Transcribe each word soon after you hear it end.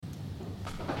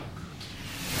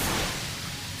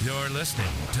You're listening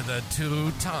to the Two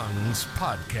Tongues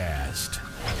Podcast.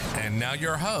 And now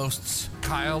your hosts,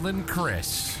 Kyle and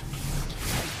Chris.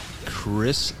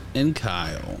 Chris and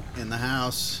Kyle. In the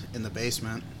house, in the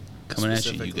basement. Coming at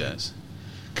you guys.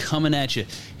 Coming at you.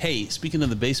 Hey, speaking of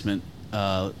the basement,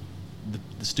 the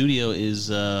studio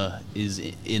is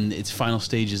in its final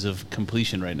stages of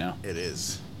completion right now. It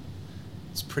is.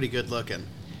 It's pretty good looking.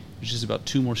 There's just about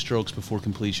 2 more strokes before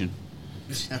completion.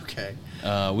 Okay.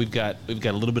 We've got a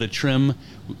little bit of trim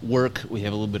work. We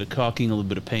have a little bit of caulking, a little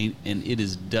bit of paint, and it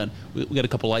is done. We got a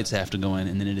couple lights that have to go in,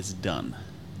 and then it is done.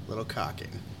 Little caulking.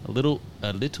 A little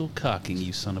caulking,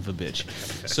 you son of a bitch.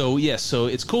 So yes, so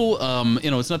it's cool.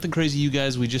 It's nothing crazy, you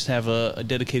guys. We just have a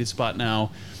dedicated spot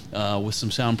now with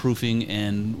some soundproofing,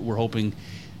 and we're hoping,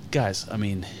 guys. I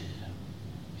mean,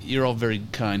 you're all very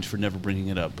kind for never bringing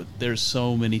it up, but there's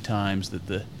so many times that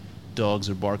the dogs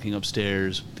are barking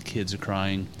upstairs, the kids are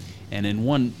crying, and in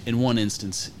one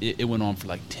instance, it went on for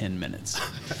like 10 minutes.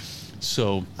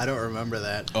 So I don't remember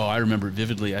that. Oh, I remember it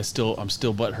vividly. I'm still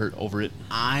butthurt over it.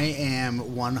 I am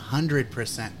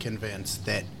 100% convinced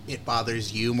that it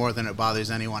bothers you more than it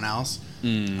bothers anyone else.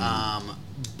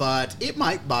 But it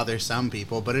might bother some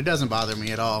people, but it doesn't bother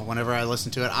me at all. Whenever I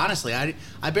listen to it, honestly,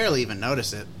 I barely even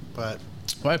notice it. But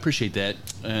well, I appreciate that,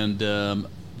 and the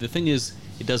thing is,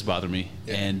 it does bother me,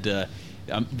 yeah. And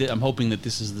I'm hoping that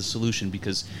this is the solution,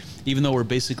 because even though we're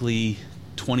basically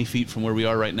 20 feet from where we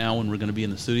are right now when we're going to be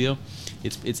in the studio,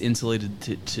 it's insulated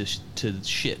to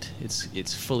shit.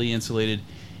 It's fully insulated,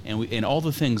 and all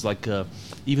the things like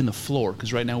even the floor,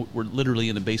 because right now we're literally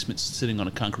in the basement sitting on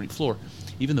a concrete floor.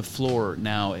 Even the floor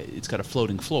now, it's got a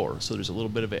floating floor, so there's a little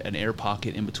bit of an air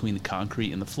pocket in between the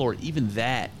concrete and the floor. Even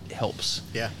that helps.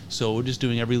 Yeah. So we're just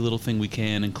doing every little thing we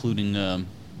can, including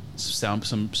some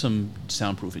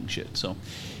soundproofing shit. So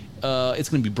it's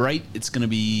going to be bright. It's going to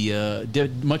be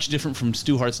much different from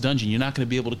Stu Hart's Dungeon. You're not going to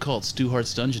be able to call it Stu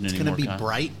Hart's Dungeon anymore. It's going to be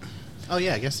bright? Oh,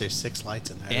 yeah, I guess there's 6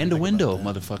 lights in there. And a window,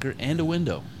 motherfucker. And a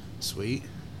window. Sweet.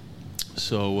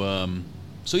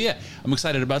 So yeah, I'm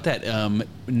excited about that.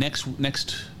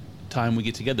 Next time we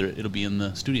get together, it'll be in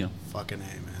the studio. Fucking A,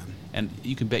 man. And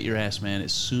you can bet your ass, man,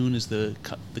 as soon as the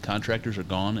contractors are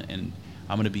gone and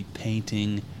I'm going to be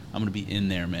painting, I'm going to be in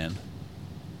there, man.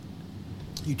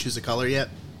 You choose a color yet?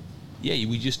 Yeah,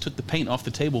 we just took the paint off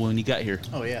the table when you got here.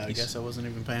 Oh yeah, I guess I wasn't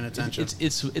even paying attention.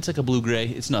 It's like a blue gray.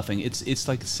 It's nothing. It's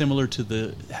like similar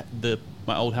to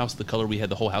my old house, the color we had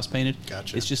the whole house painted.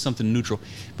 Gotcha. It's just something neutral,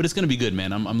 but it's gonna be good,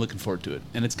 man. I'm looking forward to it,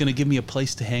 and it's gonna give me a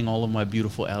place to hang all of my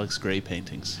beautiful Alex Grey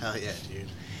paintings. Hell yeah, dude.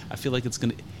 I feel like it's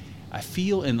gonna. I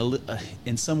feel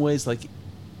in some ways like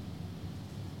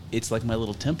it's like my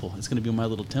little temple. It's gonna be my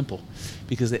little temple,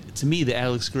 because to me the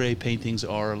Alex Grey paintings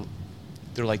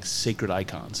they're like sacred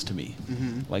icons to me.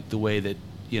 Mm-hmm. Like the way that,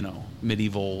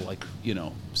 medieval,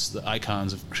 the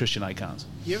icons of Christian icons.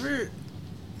 You ever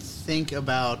think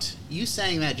about, you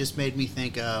saying that just made me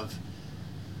think of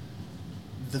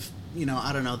the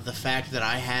fact that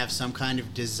I have some kind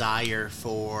of desire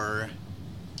for,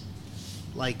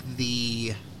 like,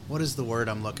 what is the word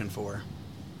I'm looking for?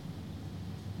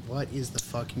 What is the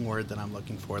fucking word that I'm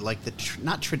looking for? Like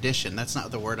not tradition, that's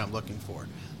not the word I'm looking for.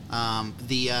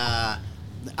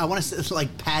 I want to say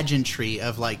like pageantry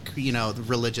of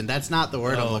religion. That's not the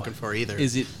word I'm looking for either.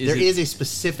 There is a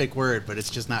specific word, but it's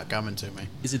just not coming to me.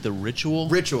 Is it the ritual?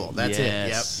 Ritual. That's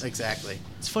yes. it. Yep, exactly.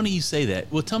 It's funny you say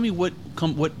that. Well, tell me what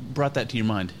brought that to your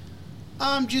mind.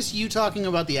 Just you talking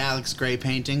about the Alex Grey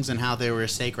paintings and how they were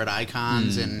sacred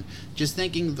icons, and just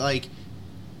thinking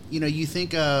you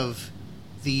think of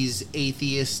these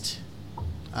atheist,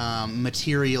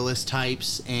 materialist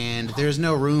types, and there's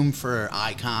no room for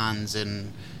icons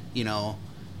and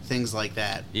things like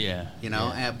that. Yeah.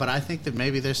 But I think that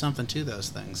maybe there's something to those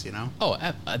things. Oh,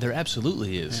 there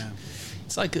absolutely is. Yeah.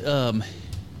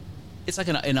 It's like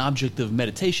an object of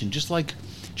meditation, just like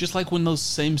when those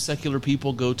same secular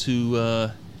people go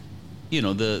to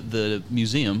the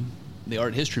museum, the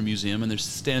Art History Museum, and they're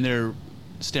standing there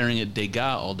staring at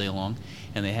Degas all day long,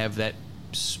 and they have that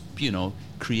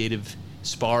creative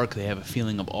spark. They have a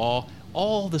feeling of awe.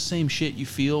 All the same shit you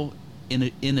feel in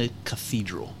a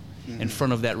cathedral, in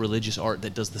front of that religious art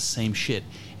that does the same shit.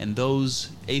 And those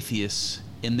atheists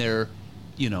in their,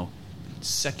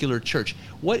 secular church.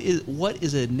 What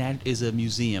is a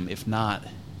museum if not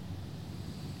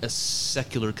a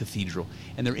secular cathedral?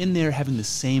 And they're in there having the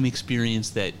same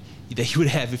experience that you would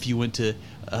have if you went to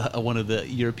one of the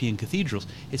European cathedrals.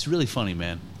 It's really funny,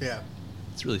 man. Yeah.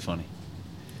 It's really funny.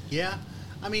 Yeah.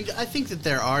 I mean, I think that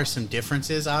there are some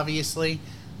differences, obviously,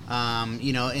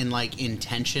 in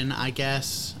intention, I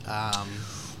guess.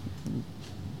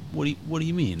 What do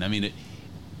you mean? I mean,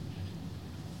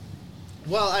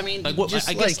 Well, I mean, Like, what,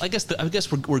 I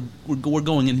guess we're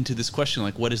going into this question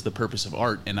like, what is the purpose of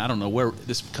art? And I don't know where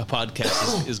this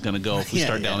podcast is going to go if we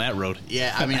start down that road.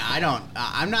 Yeah, I mean,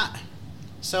 I'm not.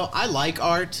 So I like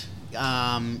art, but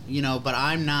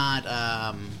I'm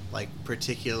not like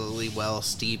particularly well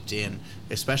steeped in,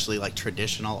 especially like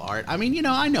traditional art. I mean,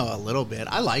 I know a little bit.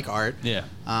 I like art. Yeah.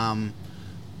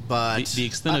 But the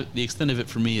extent of it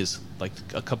for me is like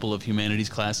a couple of humanities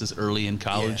classes early in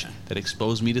college that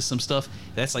exposed me to some stuff.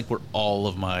 That's like where all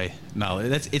of my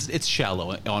knowledge. It's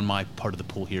shallow on my part of the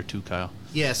pool here too, Kyle.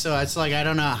 Yeah, so it's like I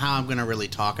don't know how I'm going to really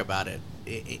talk about it.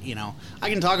 I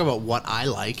can talk about what I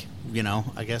like.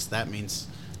 I guess that means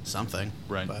something.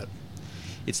 Right. But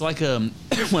it's like when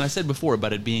I said before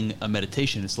about it being a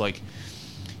meditation. It's like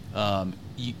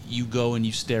you go and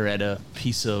you stare at a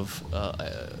piece of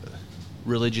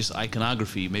religious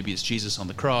iconography. Maybe it's Jesus on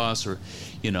the cross, or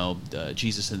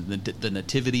Jesus in the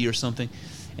nativity or something,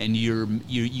 and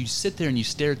you sit there and you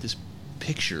stare at this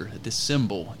picture, at this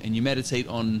symbol, and you meditate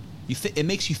on. It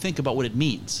makes you think about what it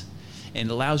means, and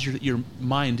allows your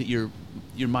mind to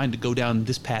go down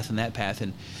this path and that path,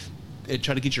 and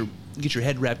try to get your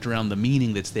head wrapped around the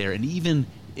meaning that's there, and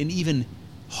even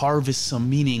harvest some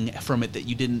meaning from it that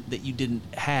you didn't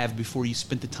have before you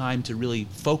spent the time to really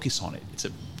focus on it.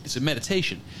 It's a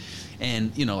meditation,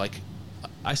 and like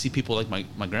I see people like my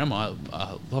grandma.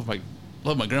 I love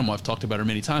my grandma. I've talked about her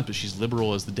many times, but she's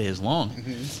liberal as the day is long.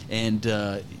 Mm-hmm. And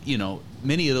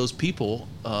many of those people,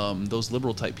 those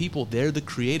liberal type people, they're the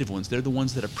creative ones. They're the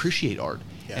ones that appreciate art.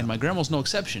 Yeah. And my grandma's no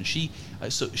exception. She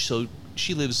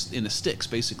lives in the sticks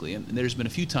basically, and there's been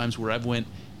a few times where I've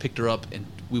picked her up, and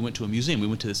we went to a museum. We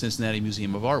went to the Cincinnati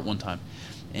Museum of Art one time,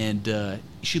 and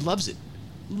she loves it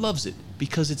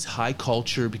because it's high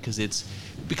culture, because it's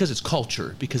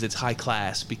culture, because it's high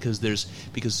class, because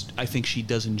I think she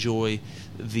does enjoy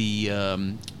the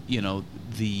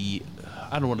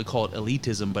I don't want to call it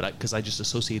elitism, but because I just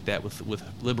associate that with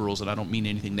liberals, and I don't mean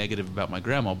anything negative about my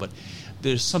grandma, but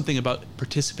there's something about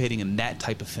participating in that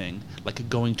type of thing, like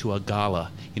going to a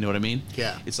gala. You know what I mean?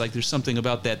 Yeah. It's like there's something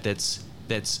about that's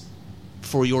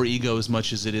for your ego as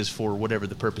much as it is for whatever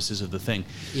the purpose is of the thing.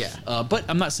 Yeah. But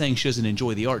I'm not saying she doesn't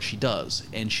enjoy the art. She does,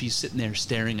 and she's sitting there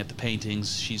staring at the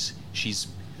paintings. She's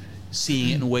seeing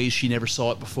it in ways she never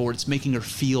saw it before. It's making her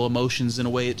feel emotions in a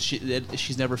way that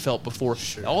she's never felt before.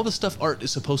 Sure. All the stuff art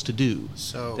is supposed to do.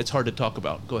 So it's hard to talk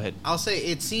about. Go ahead. I'll say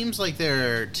it seems like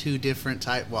there are two different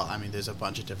types. Well, I mean, there's a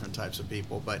bunch of different types of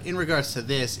people, but in regards to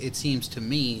this, it seems to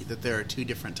me that there are two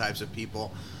different types of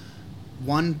people.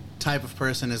 One type of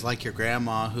person is like your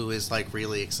grandma, who is like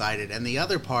really excited, and the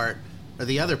other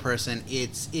person,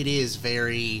 it is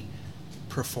very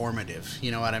performative.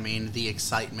 You know what I mean? The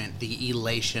excitement, the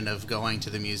elation of going to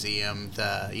the museum,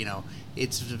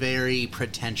 it's very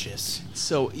pretentious.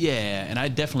 So yeah, and I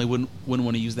definitely wouldn't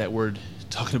want to use that word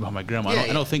talking about my grandma. Yeah,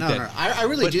 I don't think that. No. I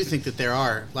really do think that there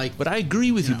are But I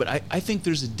agree with you. But I think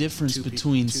there's a difference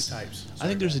between two types. I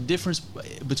think there's a difference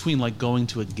between like going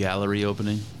to a gallery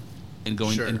opening and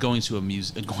going to a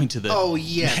museum and going to the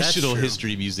National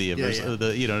History Museum or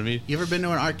the, you know what I mean? You ever been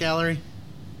to an art gallery?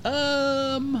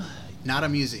 Not a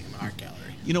museum, an art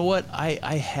gallery. You know what?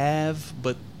 I have,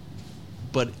 but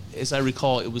as I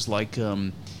recall, it was like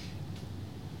like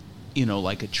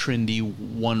a trendy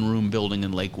one-room building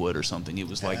in Lakewood or something. It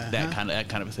was like that kind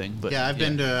of a thing. But yeah, I've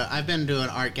been to an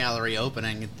art gallery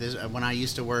opening. When I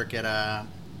used to work at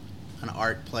an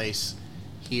art place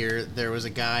here, there was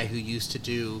a guy who used to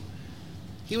do.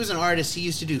 He was an artist. He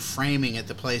used to do framing at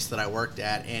the place that I worked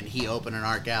at, and he opened an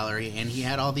art gallery, and he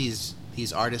had all these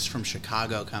artists from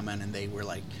Chicago come in, and they were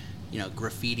like,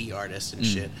 graffiti artists and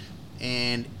shit.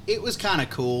 And it was kind of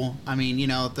cool. I mean,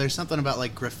 there's something about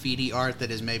like graffiti art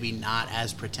that is maybe not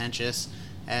as pretentious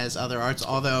as other arts.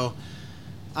 Although,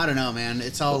 I don't know, man.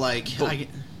 It's all and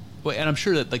I'm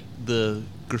sure that like the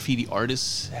graffiti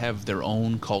artists have their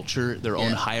own culture, their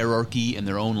own hierarchy, and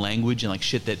their own language, and like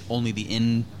shit that only the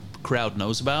in crowd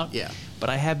knows about. Yeah.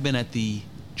 But I have been at the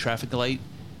traffic light,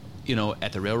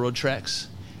 at the railroad tracks,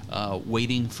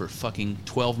 waiting for fucking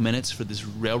 12 minutes for this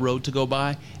railroad to go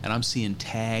by, and I'm seeing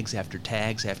tags after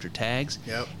tags after tags.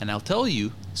 Yep. And I'll tell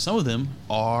you, some of them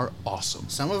are awesome.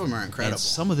 Some of them are incredible. And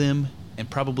some of them, and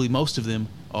probably most of them,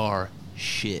 are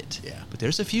shit. Yeah. But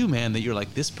there's a few, man, that you're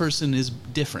like, this person is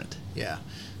different. Yeah.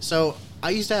 So I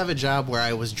used to have a job where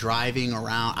I was driving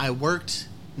around.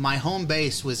 My home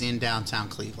base was in downtown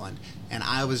Cleveland, and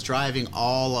I was driving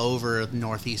all over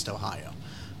Northeast Ohio.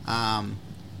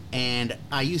 And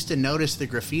I used to notice the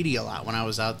graffiti a lot when I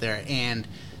was out there, and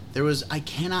I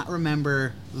cannot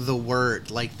remember the word,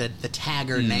 like the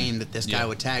tagger name that this guy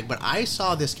would tag, but I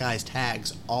saw this guy's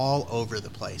tags all over the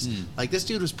place. Like, this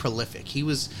dude was prolific. He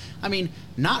was, I mean,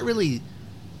 not really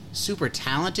super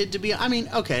talented to be, I mean,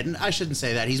 okay, I shouldn't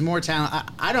say that. He's more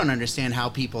talented. I don't understand how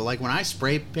people, like, when I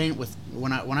spray paint with,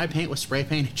 when I paint with spray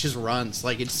paint, it just runs,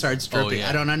 like, it starts dripping. yeah.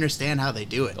 I don't understand how they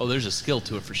do it. Oh, there's a skill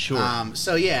to it for sure.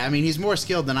 So yeah, I mean, he's more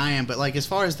skilled than I am, but like, as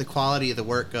far as the quality of the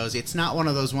work goes, it's not one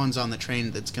of those ones on the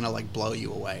train that's gonna like blow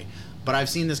you away. But I've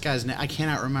seen this guy's I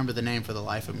cannot remember the name for the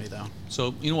life of me, though.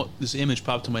 So, you know what? This image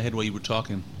popped in my head while you were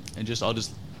talking, and I'll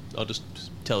just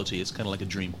tell it to you. It's kind of like a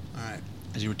dream. All right.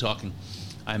 As you were talking,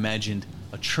 I imagined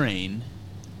a train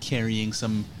carrying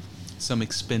some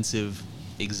expensive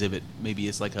exhibit. Maybe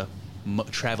it's like a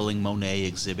traveling Monet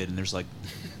exhibit, and there's like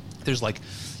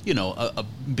you know,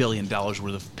 $1 billion worth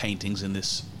of paintings in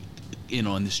this, you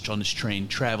know, on this train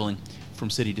traveling from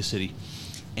city to city,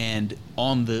 and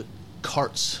on the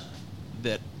carts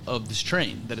of this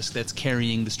train that's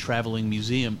carrying this traveling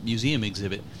museum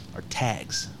exhibit are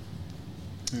tags,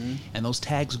 and those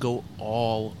tags go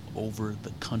all over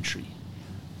the country,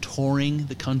 touring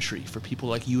the country for people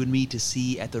like you and me to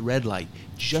see at the red light,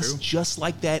 just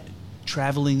like that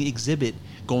traveling exhibit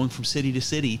going from city to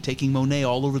city, taking Monet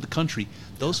all over the country.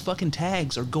 Those fucking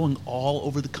tags are going all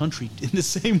over the country in the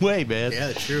same way, man.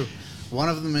 Yeah, true. One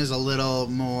of them is a little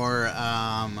more,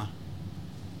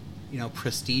 you know,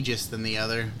 prestigious than the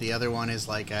other. The other one is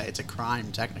like it's a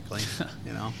crime technically,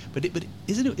 you know. But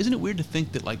isn't it weird to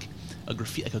think that like a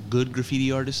good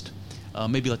graffiti artist,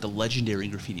 maybe like a legendary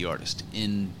graffiti artist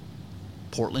in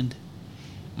Portland,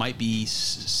 might be,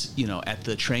 you know, at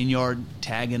the train yard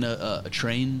tagging a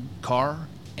train car,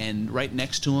 and right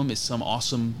next to him is some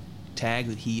awesome tag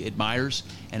that he admires,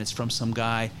 and it's from some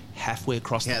guy halfway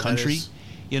across the country,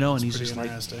 you know, and he's just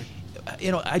like,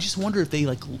 you know, I just wonder if they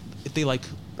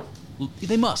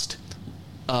must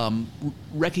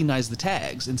recognize the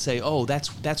tags and say, oh, that's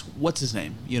what's his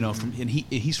name, you know, from, and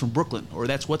he's from Brooklyn, or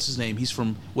that's what's his name, he's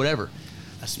from whatever.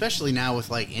 Especially now with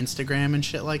like Instagram and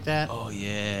shit like that. Oh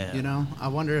yeah. You know, I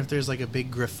wonder if there's like a big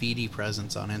graffiti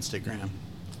presence on Instagram.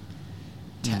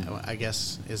 I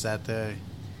guess, is that the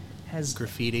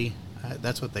graffiti?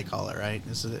 That's what they call it, right?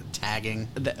 This is tagging.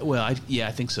 I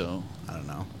think so. I don't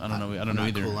know. I don't know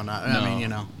either. Cool enough. No, I mean, you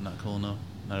know, not cool enough.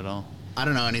 Not at all. I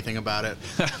don't know anything about it.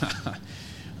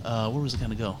 Where was it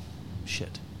gonna go?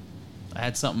 Shit. I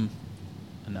had something,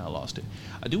 and now I lost it.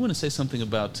 I do want to say something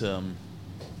about.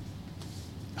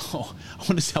 I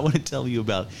want to tell you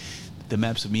about the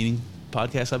Maps of Meaning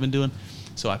podcast I've been doing.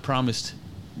 So I promised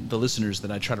the listeners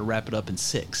that I'd try to wrap it up in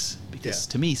 6, because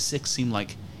to me 6 seemed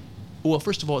like, well,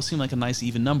 first of all, it seemed like a nice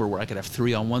even number where I could have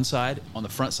 3 on one side, on the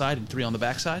front side, and 3 on the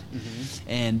back side.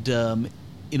 And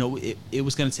you know, it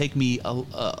was going to take me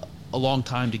a long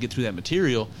time to get through that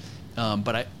material,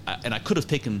 but I could have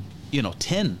taken, you know,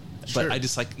 10, but I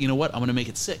just like, you know what, I'm going to make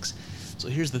it 6. So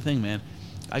here's the thing, man.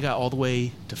 I got all the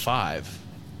way to 5,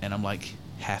 and I'm like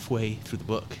halfway through the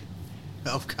book.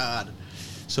 Oh God.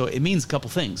 So it means a couple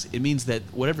things. It means that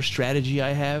whatever strategy I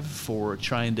have for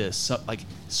trying to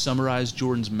summarize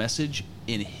Jordan's message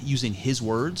in using his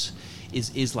words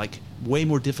is like way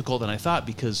more difficult than I thought,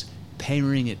 because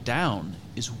paring it down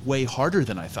is way harder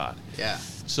than I thought. Yeah.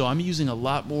 So I'm using a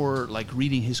lot more like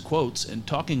reading his quotes and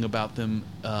talking about them.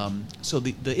 So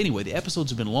anyway, the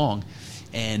episodes have been long,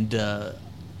 and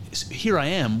here I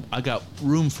am. I got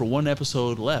room for one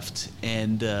episode left,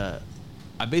 and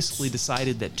I basically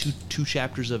decided that two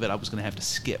chapters of it I was going to have to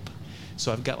skip.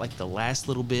 So I've got like the last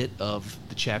little bit of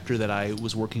the chapter that I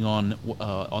was working on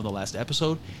the last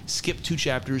episode. Skip 2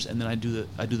 chapters, and then I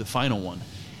do the final one.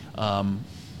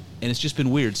 And it's just been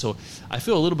weird. So I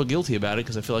feel a little bit guilty about it,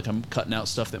 because I feel like I'm cutting out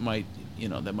stuff that might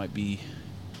be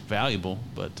valuable.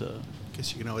 But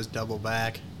guess you can always double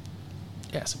back.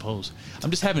 Yeah, I suppose.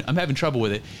 I'm having trouble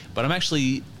with it, but I'm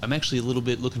actually a little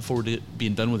bit looking forward to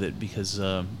being done with it, because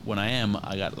when I am,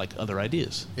 I got like other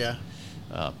ideas. Yeah.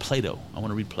 Plato. I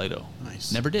want to read Plato.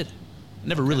 Nice. Never did.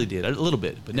 Never really did. A little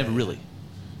bit, but never really.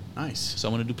 Nice. So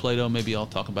I want to do Plato. Maybe I'll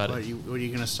talk about it. What are you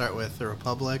going to start with? The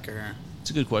Republic, or?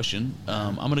 It's a good question.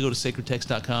 I'm going to go to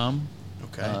sacredtext.com.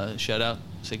 Okay. Shout out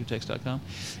sacredtext.com,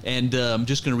 and I'm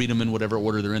just going to read them in whatever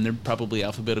order they're in. They're probably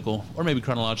alphabetical or maybe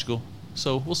chronological.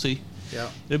 So we'll see. Yeah,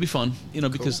 it'll be fun,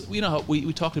 because you know how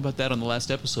we talked about that on the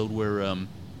last episode, where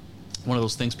one of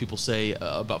those things people say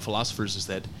about philosophers is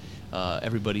that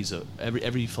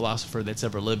every philosopher that's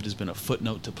ever lived has been a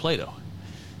footnote to Plato.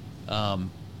 And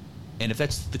if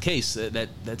that's the case,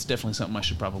 that's definitely something I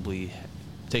should probably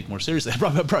take more seriously. I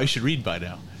probably should read by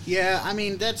now. Yeah, I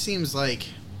mean, that seems like,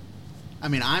 I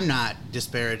mean, I'm not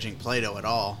disparaging Plato at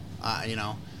all. You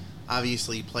know,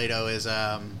 obviously Plato is,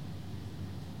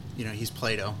 he's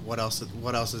Plato. What else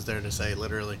is there to say,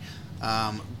 literally?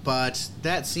 But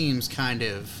that seems kind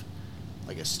of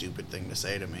like a stupid thing to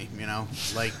say to me,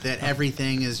 like that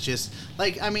everything is just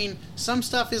like, some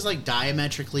stuff is like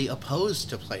diametrically opposed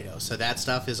to Plato, so that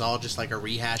stuff is all just like a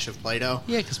rehash of Plato.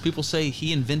 Yeah, because people say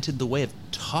he invented the way of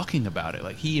talking about it.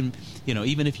 Like even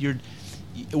if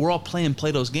we're all playing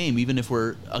Plato's game, even if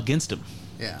we're against him.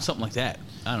 Yeah. Something like that.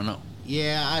 I don't know.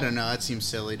 Yeah, I don't know. That seems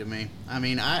silly to me.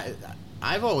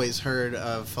 I've always heard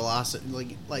of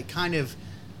philosophy, like kind of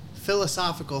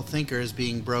philosophical thinkers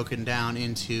being broken down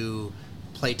into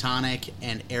Platonic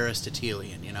and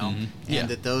Aristotelian, Mm-hmm. Yeah. And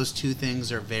that those two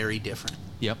things are very different.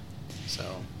 Yep.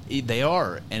 So They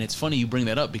are, and it's funny you bring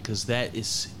that up because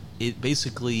it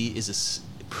basically is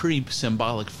pretty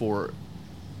symbolic for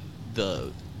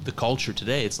the culture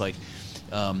today. It's like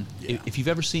if have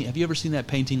you ever seen that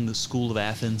painting, The School of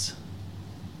Athens?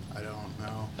 I don't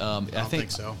know. I don't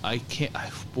think so. I can't.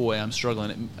 Boy, I'm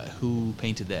struggling. Who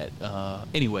painted that?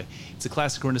 Anyway, it's a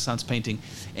classic Renaissance painting,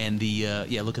 and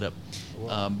look it up.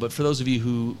 But for those of you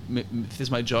who if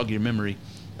this might jog your memory,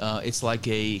 it's like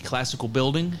a classical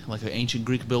building, like an ancient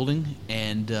Greek building,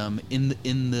 and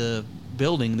in the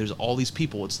building there's all these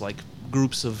people. It's like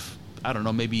groups of, I don't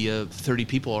know, maybe 30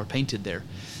 people are painted there,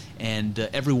 and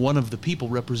every one of the people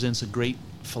represents a great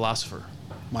philosopher.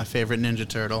 My favorite Ninja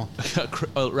Turtle.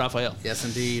 Raphael. Yes,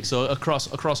 indeed. So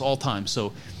across all time.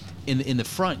 So in the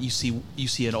front you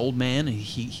see an old man, and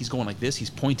he's going like this.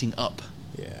 He's pointing up.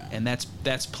 Yeah. And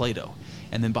that's Plato.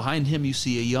 And then behind him you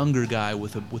see a younger guy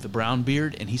with a brown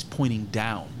beard, and he's pointing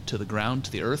down to the ground,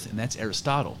 to the earth, and that's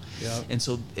Aristotle. Yep. And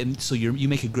so you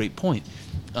make a great point.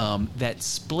 That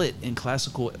split in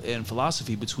classical and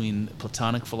philosophy between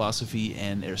Platonic philosophy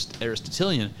and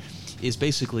Aristotelian is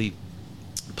basically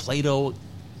Plato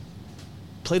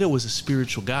was a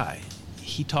spiritual guy.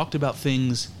 He talked about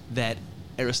things that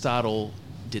Aristotle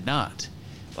did not,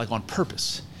 like on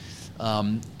purpose.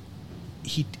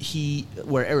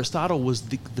 Where Aristotle was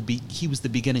he was the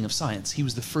beginning of science. He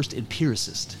was the first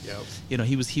empiricist. Yep.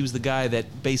 He was the guy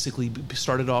that basically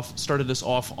started us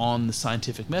off on the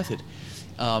scientific method.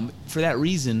 For that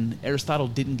reason, Aristotle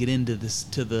didn't get into this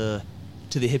to the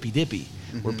hippy dippy,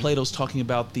 where Plato's talking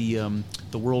about the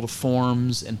world of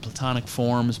forms and Platonic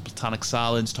forms, Platonic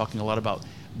solids, talking a lot about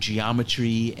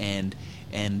geometry and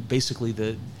basically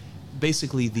the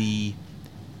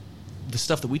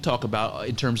stuff that we talk about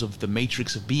in terms of the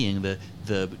matrix of being,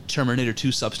 the Terminator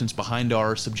 2 substance behind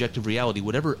our subjective reality,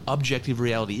 whatever objective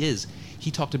reality is. He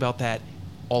talked about that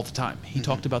all the time. He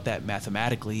talked about that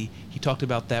mathematically. He talked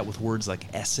about that with words like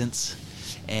essence.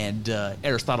 And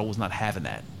Aristotle was not having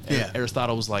that. Yeah.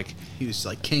 Aristotle was like... He was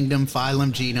like kingdom,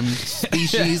 phylum, genome,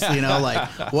 species, like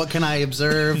what can I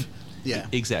observe? Yeah.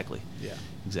 Exactly. Yeah.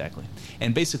 Exactly.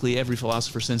 And basically every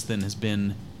philosopher since then has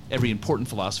been... Every important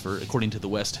philosopher, according to the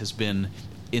West, has been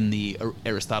in the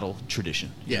Aristotle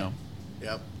tradition. Yeah.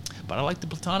 Yep. But I like the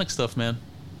Platonic stuff, man.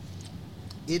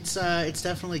 It's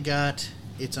definitely got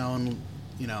its own,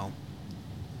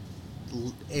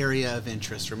 area of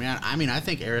interest for me. I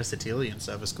think Aristotelian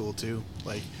stuff is cool too.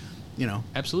 Like,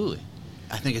 Absolutely.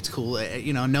 I think it's cool.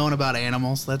 Knowing about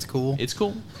animals, that's cool. It's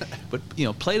cool. But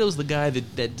Plato's the guy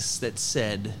that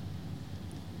said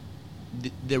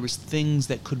there was things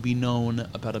that could be known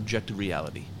about objective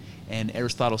reality, and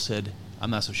Aristotle said,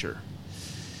 "I'm not so sure."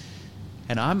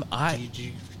 And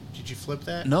Did you flip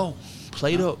that? No.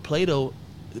 Plato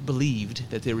believed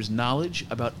that there was knowledge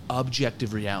about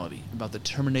objective reality, about the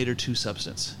Terminator 2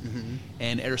 substance. Mm-hmm.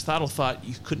 And Aristotle thought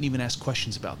you couldn't even ask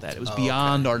questions about that. It was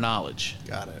beyond our knowledge.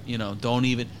 Got it. Don't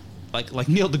even, like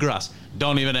Neil deGrasse,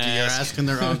 don't even ask. You're asking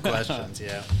their own questions,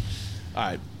 yeah. All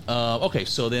right. Okay,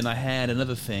 so then I had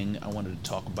another thing I wanted to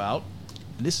talk about.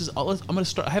 And this is, I'm going to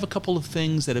start. I have a couple of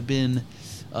things that have been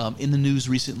in the news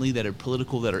recently that are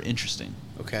political, that are interesting.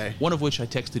 Okay. One of which I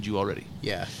texted you already.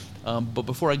 Yeah. But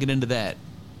before I get into that,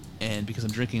 and because I'm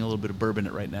drinking a little bit of bourbon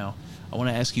right now, I want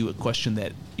to ask you a question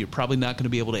that you're probably not going to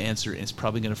be able to answer, and it's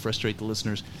probably going to frustrate the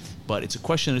listeners. But it's a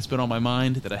question that's been on my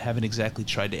mind that I haven't exactly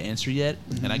tried to answer yet,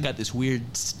 and I got this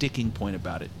weird sticking point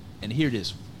about it. And here it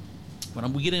is.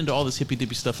 When we get into all this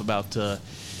hippy-dippy stuff about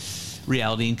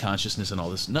reality and consciousness and all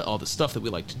this stuff that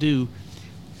we like to do,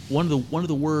 one of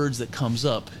the words that comes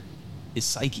up is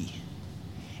psyche,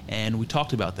 and we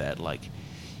talked about that, like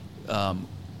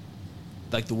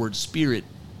the word spirit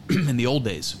in the old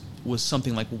days was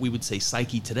something like what we would say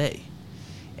psyche today.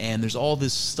 And there's all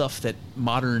this stuff that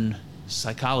modern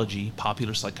psychology,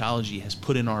 popular psychology, has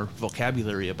put in our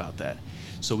vocabulary about that.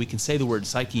 So we can say the word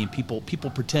psyche, and people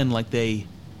pretend like they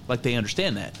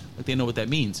understand that, like they know what that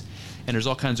means. And there's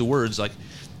all kinds of words like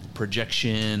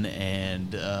projection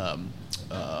and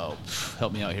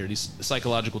help me out here, these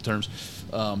psychological terms,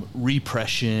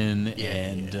 repression,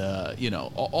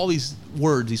 all these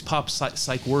words, these pop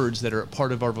psych words that are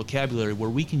part of our vocabulary, where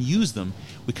we can use them,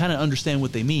 we kind of understand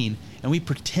what they mean, and we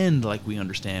pretend like we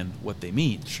understand what they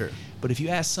mean. Sure. But if you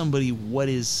ask somebody what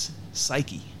is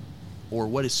psyche or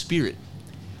what is spirit,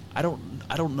 I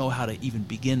don't know how to even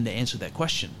begin to answer that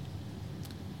question.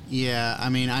 Yeah, I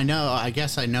mean, I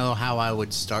guess I know how I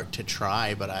would start to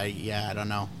try, but I don't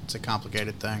know. It's a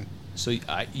complicated thing. So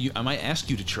I might ask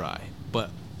you to try, but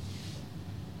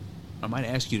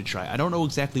I don't know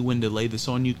exactly when to lay this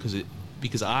on you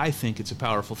because I think it's a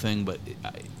powerful thing, but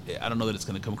I don't know that it's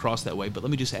going to come across that way. But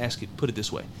let me just put it this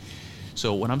way.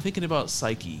 So when I'm thinking about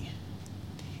psyche,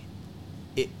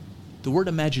 the word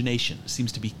imagination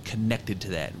seems to be connected to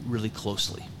that really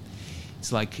closely.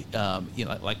 It's like,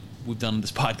 like we've done on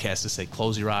this podcast to say,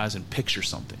 close your eyes and picture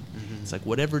something. Mm-hmm. It's like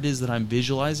whatever it is that I'm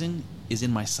visualizing is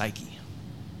in my psyche.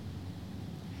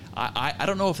 I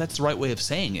don't know if that's the right way of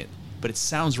saying it, but it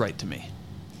sounds right to me.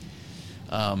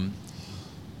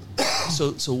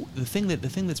 So the thing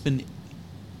that's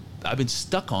I've been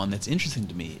stuck on that's interesting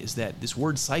to me is that this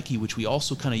word psyche, which we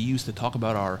also kind of use to talk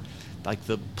about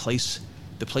the place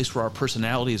where our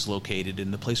personality is located,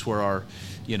 and the place where our,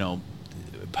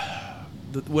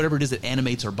 whatever it is that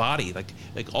animates our body, like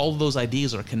all of those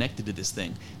ideas are connected to this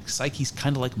thing. Psyche's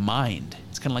kind of like mind.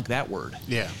 It's kind of like that word.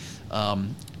 Yeah.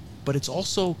 But it's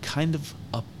also kind of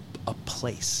a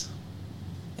place,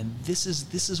 and this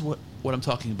is what I'm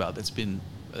talking about.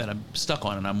 That I'm stuck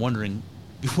on, and I'm wondering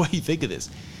what you think of this.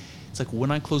 It's like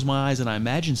when I close my eyes and I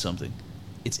imagine something,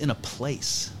 it's in a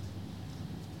place.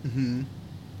 Mm-hmm.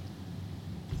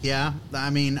 Yeah, I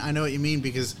mean, I know what you mean,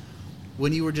 because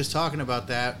when you were just talking about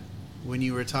that, when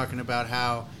you were talking about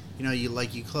how,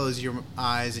 you close your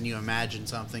eyes and you imagine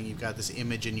something, you've got this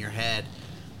image in your head,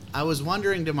 I was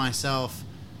wondering to myself,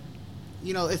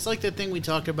 it's like the thing we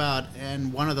talked about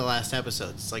in one of the last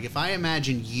episodes. It's like, if I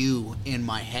imagine you in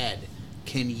my head,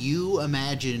 can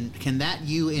that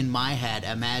you in my head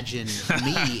imagine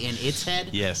me in its head?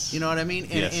 Yes. You know what I mean?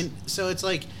 Yes. And so it's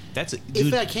like,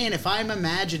 dude. if I'm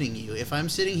imagining you, if I'm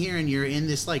sitting here and you're in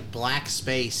this like black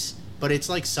space, but it's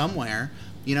like somewhere,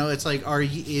 it's like,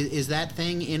 is that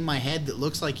thing in my head that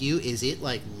looks like you, is it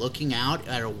like looking out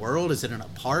at a world? Is it in a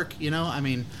park? I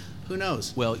mean, who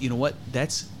knows? Well, you know what?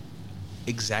 That's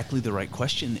exactly the right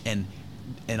question, and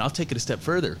I'll take it a step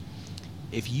further.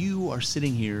 If you are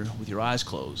sitting here with your eyes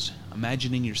closed,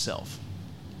 imagining yourself,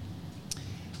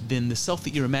 then the self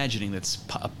that you're imagining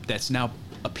that's now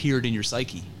appeared in your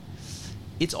psyche,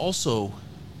 it's also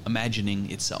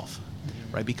imagining itself,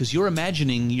 right? Because you're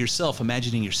imagining yourself,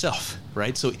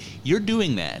 right? So you're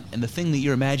doing that, and the thing that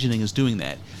you're imagining is doing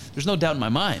that. There's no doubt in my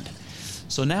mind.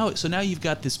 So now you've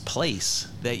got this place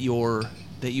that your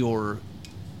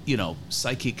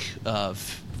psychic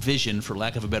vision, for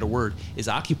lack of a better word, is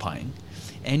occupying,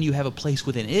 and you have a place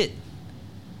within it.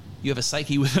 You have a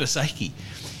psyche within a psyche,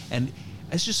 and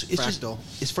it's fractal.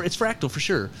 It's fractal for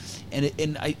sure,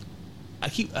 and I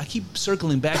keep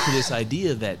circling back to this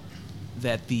idea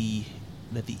that the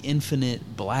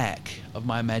infinite black of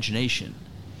my imagination,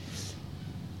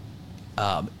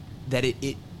 that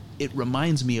it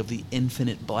reminds me of the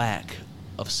infinite black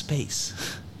of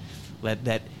space,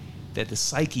 that the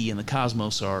psyche and the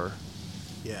cosmos are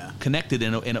connected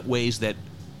in ways that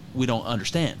we don't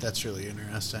understand. That's really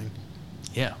interesting.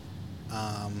 Yeah.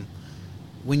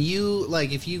 When you,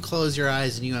 if you close your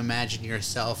eyes and you imagine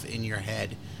yourself in your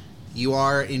head, you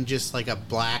are in just like a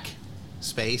black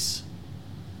space.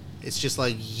 It's just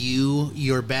like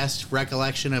your best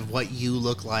recollection of what you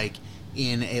look like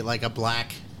in a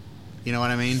black, you know what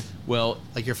I mean? Well,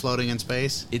 like you're floating in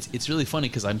space. It's really funny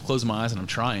because I'm closing my eyes and I'm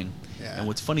trying. Yeah. And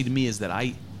what's funny to me is that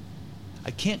I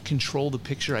can't control the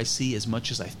picture I see as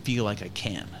much as I feel like I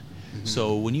can. Mm-hmm.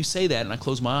 So when you say that and I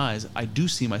close my eyes, I do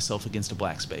see myself against a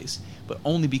black space, but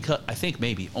only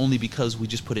because we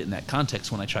just put it in that context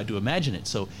when I tried to imagine it.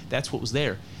 So that's what was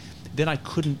there. Then I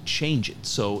couldn't change it.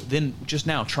 So then just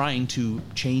now trying to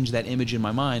change that image in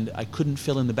my mind, I couldn't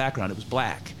fill in the background. It was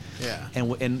black. Yeah.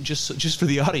 And just for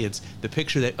the audience, the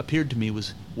picture that appeared to me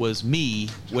was me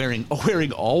wearing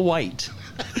all white,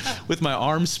 with my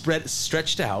arms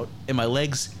stretched out and my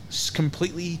legs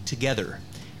completely together,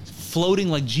 floating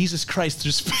like Jesus Christ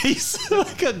through space,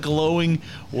 like a glowing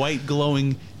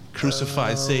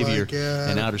crucified Savior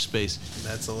in outer space.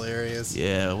 That's hilarious.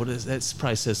 Yeah, that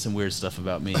probably says some weird stuff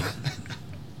about me.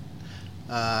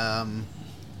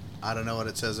 I don't know what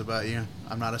it says about you.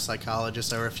 I'm not a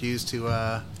psychologist. I refuse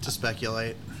to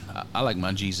speculate. I like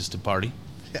my Jesus to party.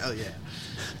 Hell yeah.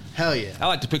 Hell yeah. I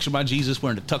like to picture my Jesus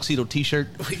wearing a tuxedo T-shirt,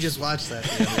 We just watched that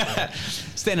the other day.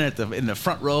 standing in the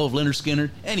front row of Leonard Skinner,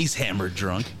 and he's hammered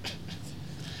drunk.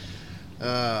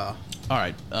 All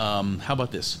right. How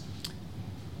about this?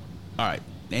 All right.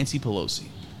 Nancy Pelosi.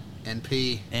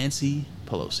 Nancy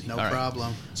Pelosi. No All right.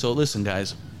 problem. So listen,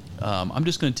 guys. I'm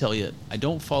just going to tell you, I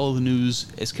don't follow the news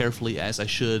as carefully as I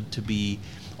should to be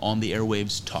on the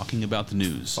airwaves talking about the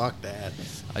news. Fuck that.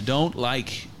 I don't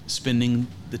like spending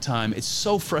the time. It's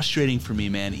so frustrating for me,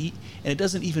 man. And it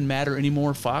doesn't even matter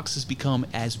anymore. Fox has become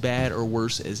as bad or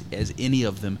worse as any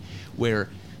of them, where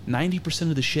 90%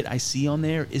 of the shit I see on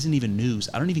there isn't even news.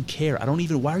 I don't even care.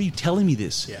 Why are you telling me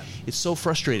this? Yeah. It's so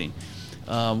frustrating.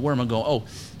 Where am I going? Oh,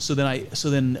 so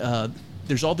then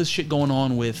there's all this shit going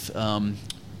on with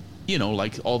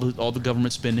like all the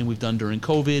government spending we've done during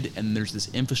COVID, and there's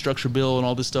this infrastructure bill and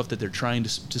all this stuff that they're trying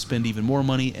to spend even more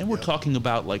money, and we're talking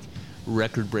about like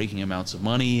record-breaking amounts of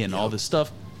money and all this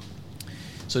stuff.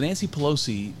 So Nancy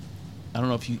Pelosi, I don't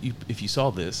know if you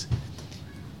saw this,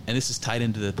 and this is tied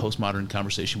into the postmodern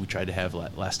conversation we tried to have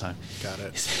last time. Got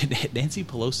it. Nancy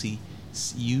Pelosi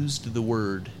used the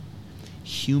word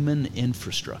human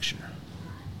infrastructure.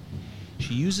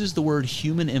 She uses the word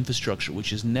human infrastructure,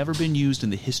 which has never been used in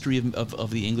the history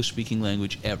of the English-speaking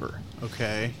language ever.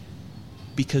 Okay.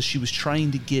 Because she was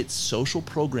trying to get social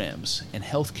programs and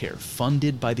healthcare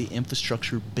funded by the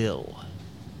infrastructure bill.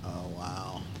 Oh,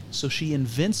 wow. So she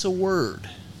invents a word.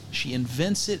 She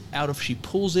pulls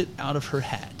it out of her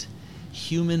hat.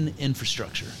 Human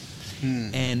infrastructure.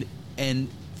 And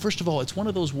first of all, it's one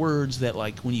of those words that,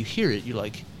 like, when you hear it, you're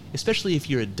like, especially if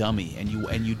you're a dummy and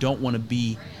you don't want to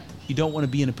be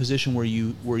in a position where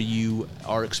you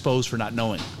are exposed for not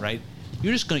knowing, right?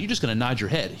 You're just gonna nod your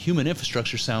head. Human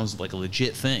infrastructure sounds like a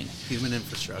legit thing. Human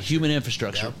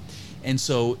infrastructure. Yep. And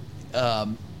so,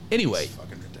 anyway, It's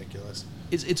fucking ridiculous.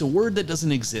 it's a word that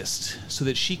doesn't exist, so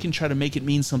that she can try to make it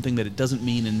mean something that it doesn't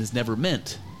mean and is never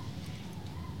meant.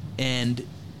 And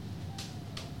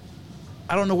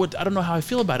I don't know how I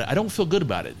feel about it. I don't feel good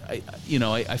about it.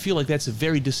 I feel like that's a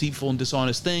very deceitful and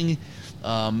dishonest thing.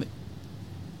 And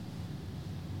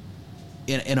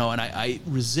I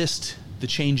resist the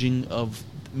changing of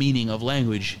meaning of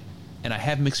language, and I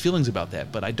have mixed feelings about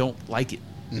that, but I don't like it.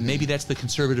 And maybe that's the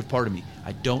conservative part of me.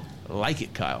 I don't like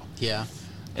it, Kyle. Yeah.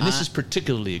 And this is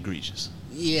particularly egregious.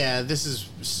 Yeah, this is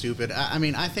stupid. I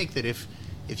mean, I think that if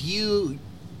you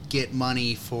get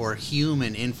money for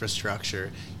human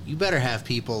infrastructure, you better have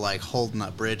people like holding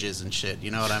up bridges and shit.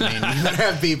 You know what I mean? You better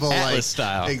have people Atlas like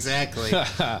style. Exactly.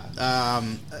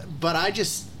 But I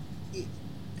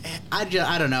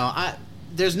don't know.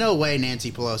 There's no way Nancy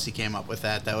Pelosi came up with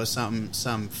that. That was some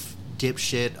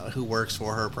dipshit who works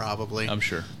for her, probably. I'm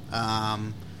sure.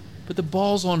 But the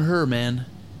ball's on her, man.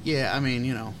 Yeah, I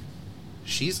mean,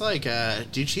 she's like,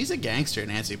 dude, she's a gangster,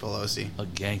 Nancy Pelosi. A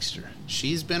gangster.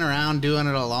 She's been around doing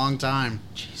it a long time.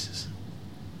 Jesus.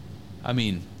 I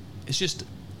mean, it just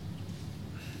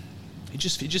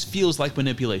feels like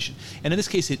manipulation, and in this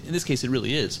case it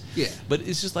really is. Yeah. But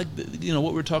it's just like what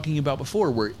we were talking about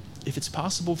before, where if it's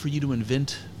possible for you to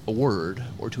invent a word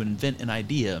or to invent an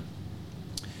idea,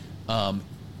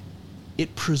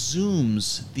 it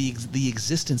presumes the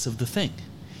existence of the thing.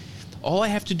 All I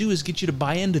have to do is get you to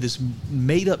buy into this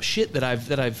made up shit that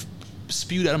I've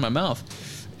spewed out of my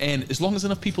mouth, and as long as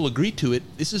enough people agree to it,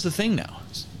 this is the thing now.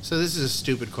 So this is a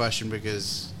stupid question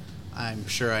because I'm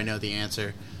sure I know the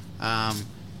answer.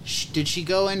 Did she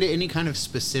go into any kind of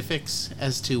specifics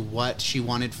as to what she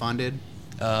wanted funded?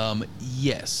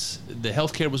 Yes. The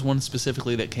healthcare was one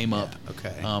specifically that came up.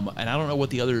 Okay. And I don't know what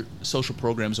the other social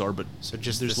programs are, but So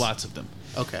just there's this- lots of them.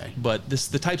 Okay. But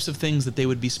the types of things that they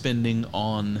would be spending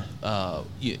on,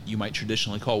 you might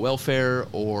traditionally call welfare,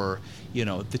 or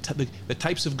the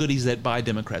types of goodies that buy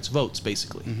Democrats votes,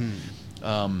 basically.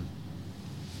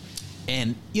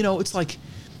 And it's like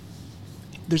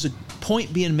there's a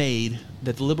point being made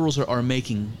that the liberals are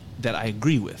making that I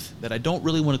agree with, that I don't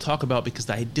really want to talk about because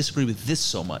I disagree with this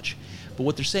so much. But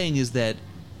what they're saying is that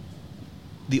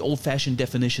the old-fashioned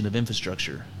definition of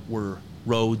infrastructure were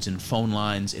roads and phone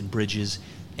lines and bridges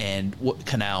and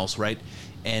canals, right?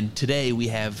 And today we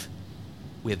have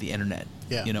the internet.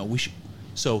 Yeah.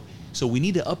 So we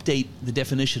need to update the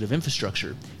definition of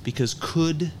infrastructure, because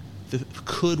could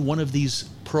one of these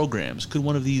programs,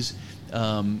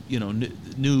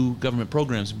 new government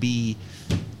programs be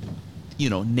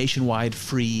nationwide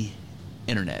free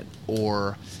internet,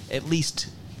 or at least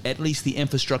the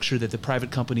infrastructure that the private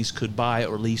companies could buy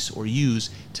or lease or use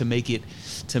to make it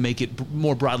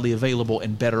more broadly available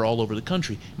and better all over the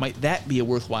country? Might that be a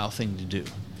worthwhile thing to do?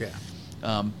 Yeah.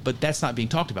 But that's not being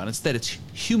talked about. Instead, it's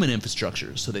human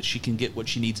infrastructure so that she can get what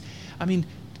she needs. I mean,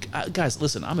 guys,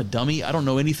 listen, I'm a dummy. I don't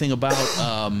know anything about,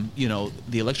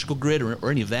 the electrical grid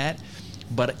or any of that.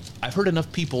 But I've heard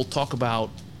enough people talk about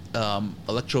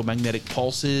electromagnetic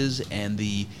pulses and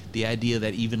the idea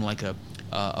that even like a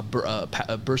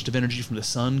burst of energy from the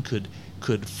sun could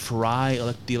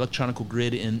fry the electronical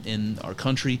grid in our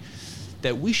country,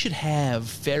 that we should have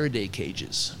Faraday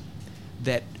cages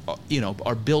that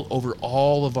are built over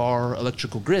all of our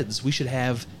electrical grids. We should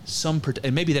have some,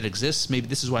 and maybe that exists. Maybe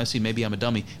this is why I see. Maybe I'm a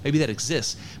dummy. Maybe that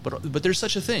exists. But there's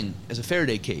such a thing as a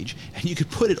Faraday cage, and you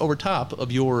could put it over top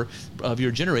of your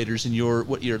generators and your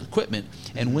equipment,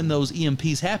 and when those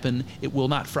EMPs happen, it will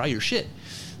not fry your shit.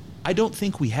 I don't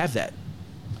think we have that.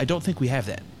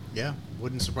 Yeah,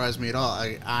 wouldn't surprise me at all.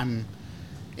 I'm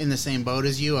in the same boat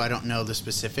as you. I don't know the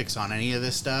specifics on any of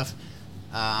this stuff,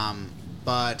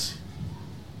 but.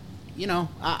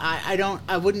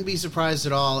 I wouldn't be surprised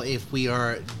at all if we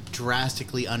are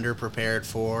drastically underprepared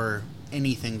for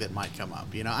anything that might come up.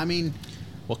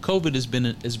 Well, COVID has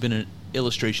been an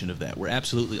illustration of that. We're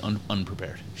absolutely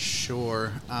unprepared.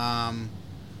 Sure.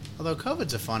 Although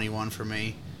COVID's a funny one for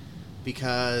me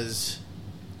because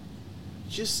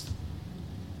just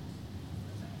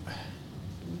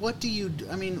what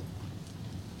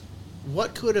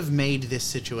could have made this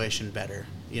situation better?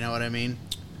 You know what I mean?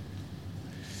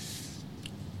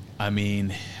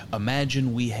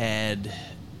 Imagine we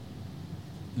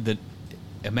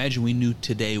knew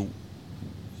today,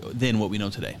 then what we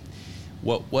know today.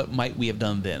 What might we have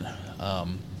done then? I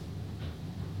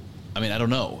don't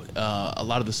know. A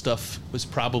lot of the stuff was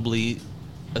probably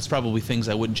things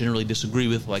I wouldn't generally disagree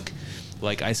with, like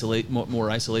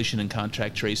more isolation and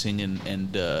contact tracing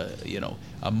and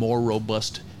a more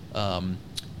robust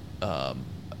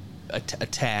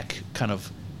attack kind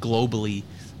of globally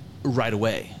right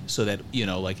away, so that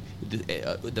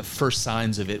the first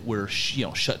signs of it, we're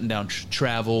shutting down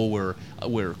travel, we're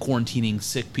quarantining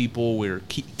sick people, we're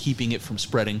keeping it from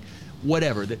spreading,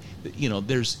 whatever.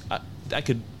 There's I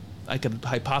could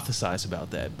hypothesize about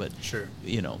that, but sure,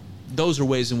 those are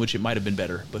ways in which it might have been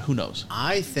better, but who knows?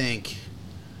 I think,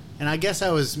 and I guess I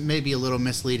was maybe a little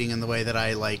misleading in the way that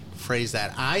I phrased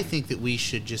that. I think that we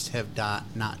should just have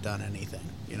not done anything.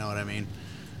 You know what I mean?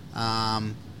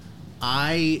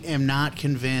 I am not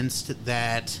convinced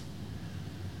that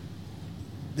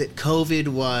COVID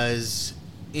was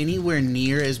anywhere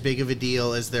near as big of a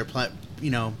deal as their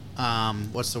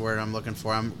what's the word I'm looking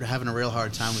for? I'm having a real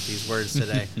hard time with these words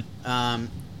today.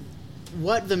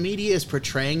 What the media is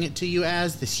portraying it to you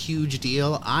as, this huge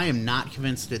deal, I am not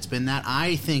convinced that it's been that.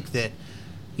 I think that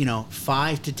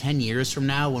 5 to 10 years from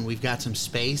now, when we've got some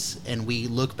space and we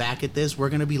look back at this, we're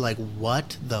going to be like,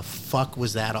 what the fuck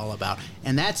was that all about?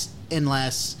 And that's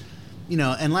unless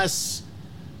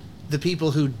the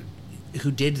people who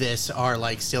did this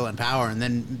are still in power, and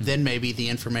then maybe the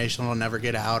information will never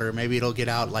get out, or maybe it'll get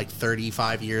out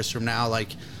 35 years from now,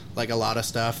 like a lot of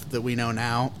stuff that we know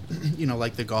now,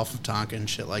 like the Gulf of Tonkin and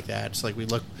shit like that. It's like we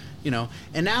look,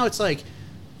 and now it's like,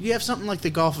 you have something like the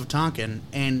Gulf of Tonkin,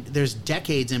 and there's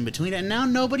decades in between it, and now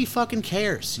nobody fucking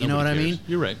cares. You know what I mean?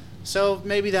 You're right. So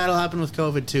maybe that'll happen with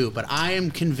COVID too, but I am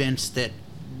convinced that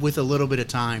with a little bit of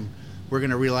time, we're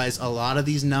going to realize a lot of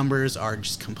these numbers are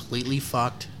just completely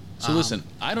fucked. So listen,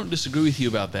 I don't disagree with you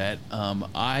about that.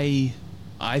 I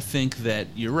think that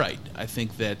you're right. I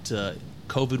think that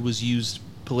COVID was used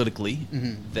politically,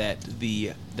 that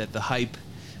the hype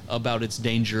about its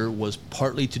danger was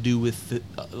partly to do with the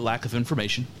lack of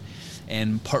information,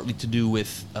 and partly to do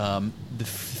with the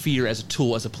fear as a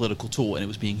tool, as a political tool, and it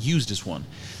was being used as one.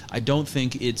 I don't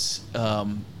think it's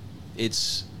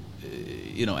as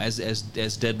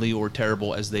deadly or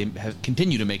terrible as they have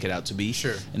continued to make it out to be.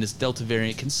 Sure. And this Delta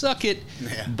variant can suck it.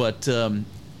 Yeah. But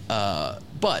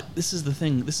this is the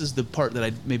thing. This is the part that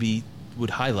I maybe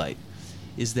would highlight,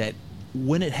 is that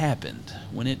when it happened,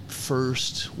 when it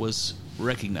first was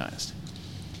recognized,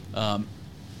 and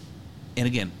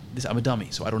again, I'm a dummy,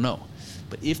 so I don't know.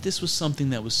 But if this was something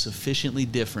that was sufficiently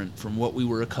different from what we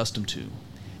were accustomed to,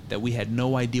 that we had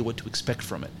no idea what to expect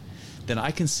from it, then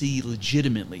I can see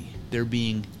legitimately there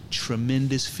being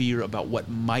tremendous fear about what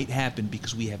might happen,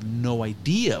 because we have no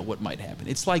idea what might happen.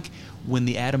 It's like when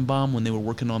the atom bomb, when they were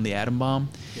working on the atom bomb,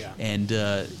 yeah. and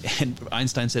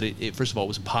Einstein said it first of all, it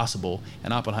was impossible,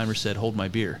 and Oppenheimer said, "Hold my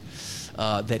beer."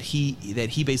 That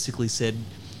he basically said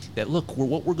that, look,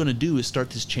 what we're going to do is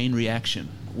start this chain reaction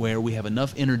where we have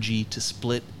enough energy to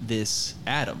split this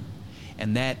atom,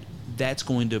 and that's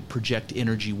going to project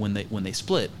energy when they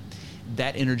split.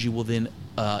 That energy will then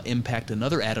impact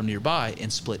another atom nearby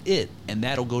and split it, and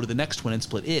that'll go to the next one and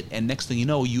split it, and next thing you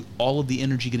know, all of the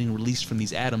energy getting released from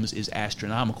these atoms is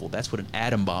astronomical. That's what an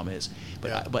atom bomb is.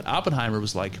 But Oppenheimer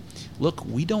was like, look,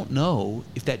 we don't know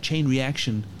if that chain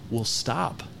reaction will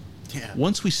stop. Yeah.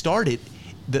 Once we start it,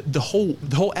 the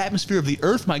whole atmosphere of the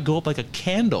Earth might go up like a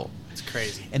candle. It's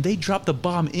crazy. And they dropped the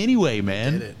bomb anyway,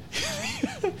 man. Did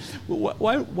it?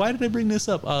 Why did I bring this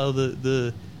up?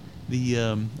 The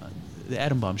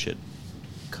atom bomb shit.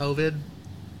 COVID.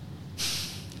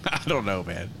 I don't know,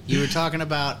 man. You were talking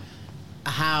about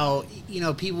how,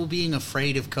 people being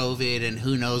afraid of COVID and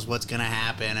who knows what's going to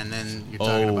happen, and then you're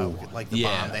talking about like the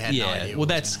bomb. They had no idea. Well,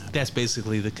 that's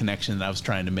basically the connection that I was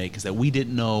trying to make, is that we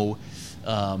didn't know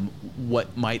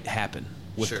what might happen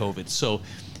with COVID. So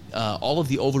all of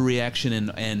the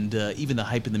overreaction and even the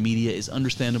hype in the media is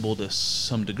understandable to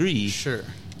some degree. Sure.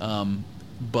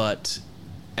 But,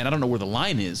 and I don't know where the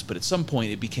line is, but at some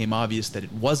point it became obvious that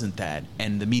it wasn't that,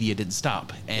 and the media didn't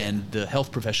stop, and the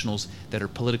health professionals that are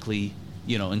politically,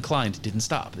 inclined didn't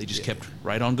stop. They just kept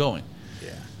right on going.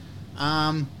 Yeah.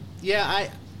 I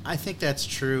think that's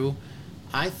true.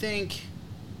 I think,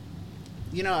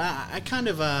 I kind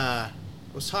of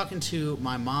was talking to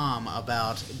my mom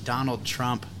about Donald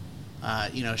Trump.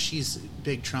 She's a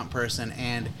big Trump person,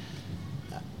 and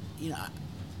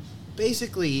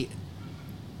basically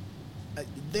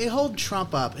they hold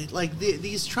Trump up like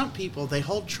these Trump people. They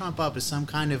hold Trump up as some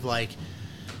kind of like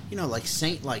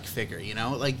saint-like figure.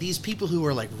 Like these people who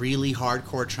are like really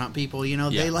hardcore Trump people.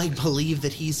 They like believe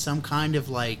that he's some kind of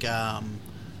like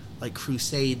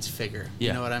Crusades figure. Yeah.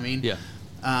 You know what I mean? Yeah.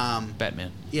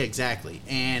 Batman. Yeah, exactly.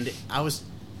 And I was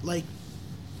like,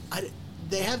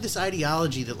 they have this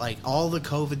ideology that like all the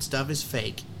COVID stuff is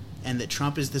fake, and that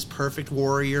Trump is this perfect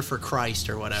warrior for Christ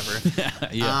or whatever.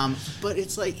 Yeah. But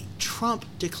it's like Trump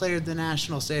declared the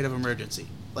national state of emergency.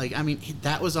 Like, I mean,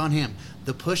 that was on him.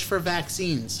 The push for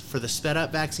vaccines, for the sped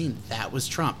up vaccine, that was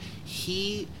Trump.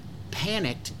 He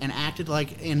panicked and acted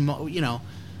like, in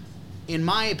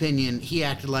my opinion, he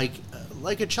acted like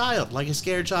a child, like a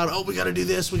scared child. Oh, we got to do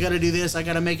this. We got to do this. I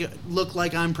got to make it look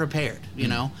like I'm prepared,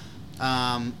 look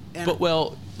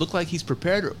like he's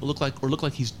prepared, or look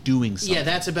like he's doing something. Yeah,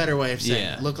 that's a better way of saying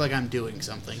Yeah. it. Look like I'm doing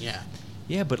something, yeah.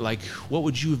 Yeah, but like, what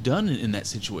would you have done in that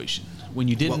situation when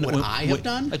you didn't? What would I have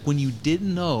done? Like when you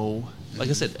didn't know, like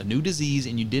I said, a new disease,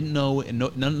 and you didn't know, and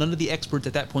none of the experts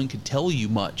at that point could tell you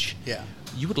much. Yeah.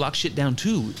 You would lock shit down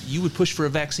too. You would push for a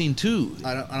vaccine too.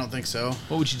 I don't think so.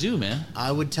 What would you do, man?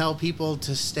 I would tell people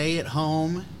to stay at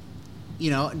home,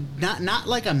 not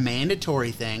like a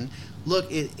mandatory thing. Look,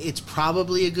 it's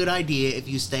probably a good idea if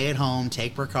you stay at home,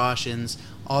 take precautions,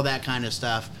 all that kind of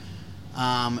stuff.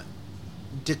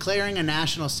 Declaring a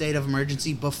national state of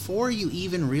emergency before you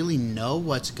even really know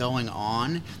what's going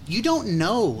on. You don't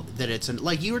know that it's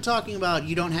like you were talking about,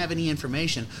 you don't have any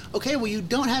information. Okay, well, you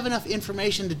don't have enough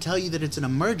information to tell you that it's an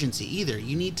emergency either.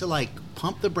 You need to like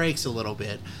pump the brakes a little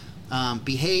bit,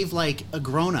 behave like a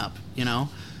grown-up,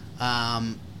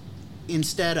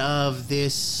 instead of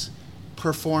this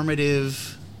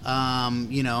performative,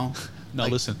 No,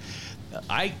 listen,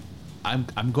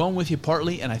 I'm going with you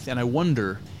partly, and I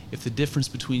wonder if the difference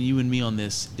between you and me on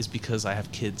this is because I have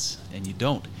kids and you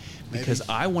don't. Because Maybe.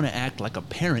 I want to act like a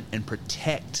parent and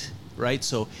protect, right?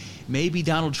 So maybe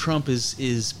Donald Trump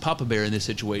is Papa Bear in this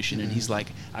situation, and he's like,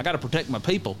 I got to protect my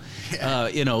people. Yeah.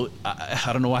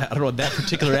 I don't know why. I don't know what that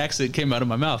particular accent came out of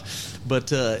my mouth,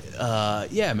 but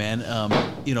yeah, man.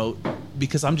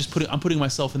 Because I'm putting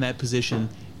myself in that position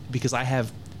because I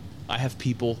have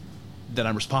people that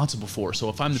I'm responsible for. So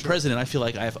if I'm the president, I feel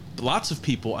like I have lots of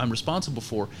people I'm responsible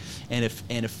for, and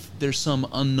if there's some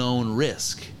unknown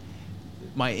risk,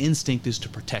 my instinct is to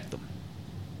protect them.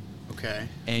 Okay.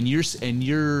 And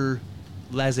your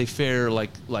laissez-faire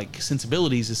like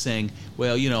sensibilities is saying,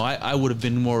 well, I would have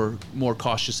been more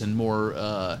cautious and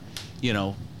more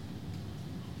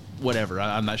whatever.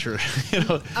 I'm not sure.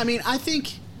 I mean, I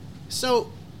think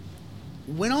so.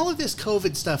 When all of this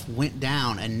COVID stuff went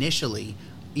down initially,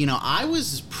 I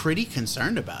was pretty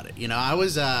concerned about it. I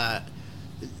was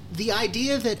the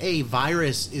idea that a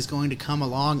virus is going to come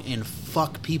along and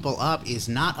fuck people up is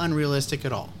not unrealistic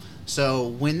at all. So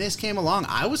when this came along,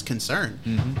 I was concerned.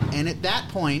 Mm-hmm. And at that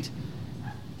point,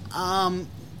 I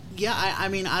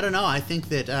mean, I don't know. I think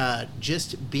that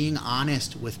just being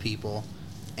honest with people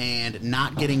and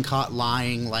not getting caught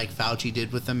lying like Fauci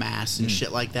did with the masks and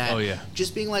shit like that. Oh, yeah.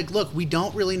 Just being like, look, we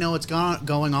don't really know what's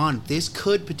going on. This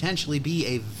could potentially be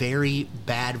a very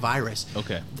bad virus.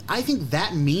 Okay. I think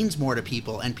that means more to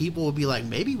people, and people will be like,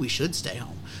 maybe we should stay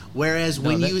home. Whereas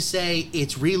when you say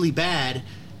it's really bad,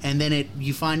 and then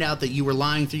you find out that you were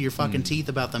lying through your fucking teeth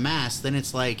about the mask, then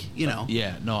it's like, you know.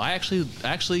 Yeah, no, I actually,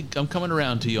 I'm coming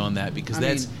around to you on that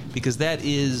because because that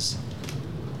is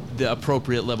the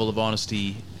appropriate level of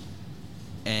honesty,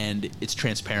 and it's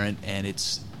transparent and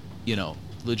it's, you know,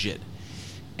 legit,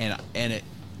 and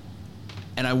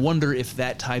I wonder if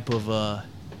that type of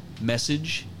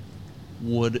message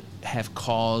would have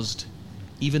caused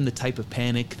even the type of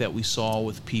panic that we saw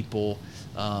with people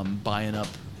buying up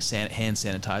hand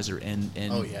sanitizer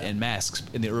and masks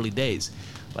in the early days.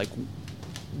 Like,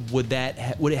 would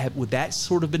that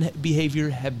sort of behavior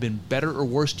have been better or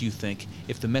worse, do you think,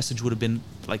 if the message would have been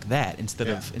like that instead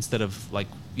of like,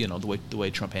 you know, the way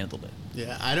Trump handled it?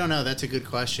 Yeah, I don't know. That's a good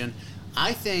question.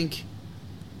 I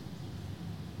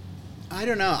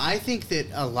don't know. I think that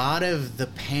a lot of the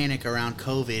panic around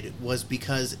COVID was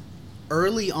because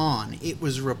early on it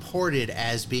was reported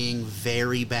as being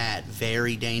very bad,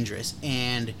 very dangerous.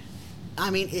 And I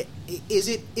mean, is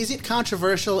it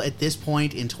controversial at this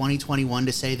point in 2021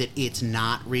 to say that it's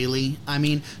not really? I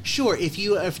mean, sure, if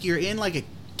you're in like a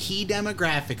key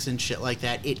demographics and shit like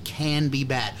that, it can be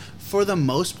bad. For the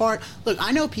most part, look,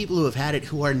 I know people who have had it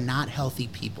who are not healthy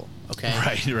people, okay?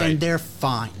 Right. And they're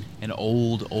fine. And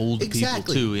old Exactly.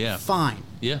 people too, yeah. Fine.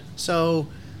 Yeah. So,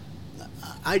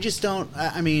 I just don't,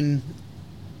 I mean,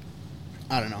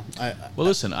 I don't know. Well,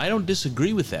 listen, I don't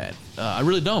disagree with that. I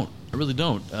really don't.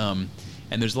 And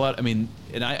there's a lot, I mean,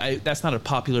 and I that's not a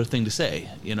popular thing to say,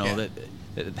 you know, that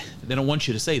they don't want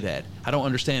you to say that. I don't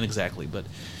understand exactly, but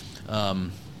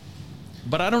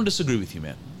I don't disagree with you,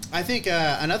 man. I think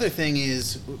another thing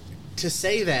is to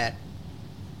say that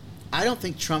I don't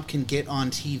think Trump can get on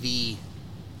TV.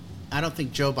 I don't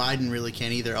think Joe Biden really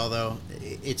can either, although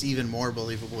it's even more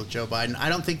believable with Joe Biden. I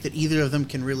don't think that either of them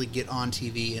can really get on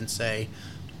TV and say,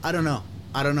 I don't know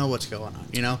what's going on,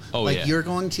 you know? You're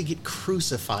going to get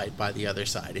crucified by the other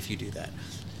side if you do that.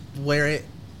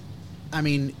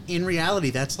 In reality,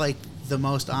 that's like the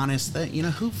most honest thing. You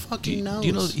know, who fucking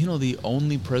knows? You know the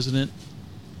only president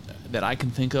that I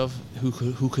can think of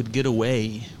who could get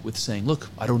away with saying, look,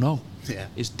 I don't know,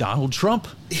 is Donald Trump.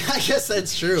 Yeah, I guess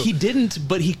that's true. He didn't,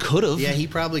 but he could have. Yeah, he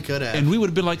probably could have. And we would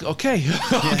have been like, okay,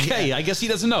 I guess he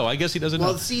doesn't know. know.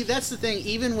 Well, see, that's the thing.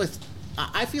 Even with,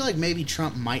 I feel like maybe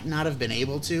Trump might not have been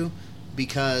able to,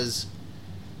 because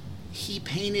he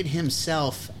painted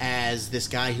himself as this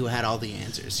guy who had all the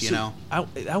answers, you know?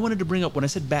 I wanted to bring up, when I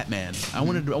said Batman, I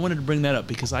wanted to bring that up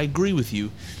because I agree with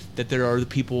you that there are the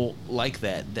people like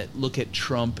that look at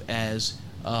Trump as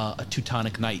a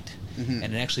Teutonic Knight. Mm-hmm.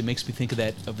 And it actually makes me think of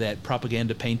that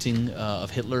propaganda painting of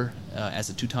Hitler as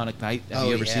a Teutonic Knight. Have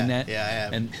you ever seen that? Yeah, I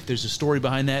have. And there's a story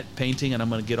behind that painting, and I'm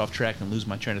going to get off track and lose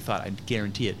my train of thought. I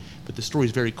guarantee it. But the story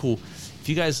is very cool. If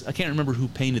you guys, I can't remember who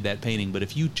painted that painting, but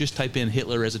if you just type in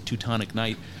Hitler as a Teutonic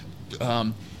Knight,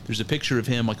 there's a picture of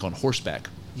him like on horseback.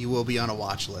 You will be on a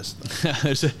watch list.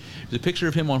 There's a picture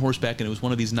of him on horseback, and it was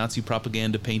one of these Nazi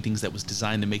propaganda paintings that was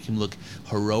designed to make him look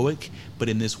heroic, but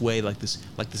in this way, like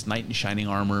this knight in shining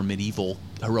armor, medieval,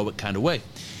 heroic kind of way.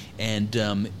 And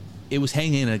it was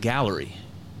hanging in a gallery,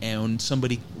 and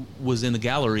somebody was in the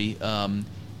gallery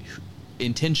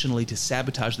intentionally to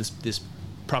sabotage this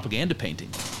propaganda painting,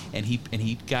 and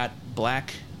he got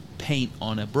black paint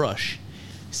on a brush,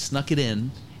 snuck it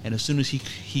in, and as soon as he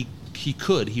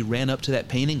ran up to that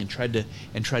painting and tried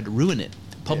to ruin it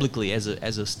publicly as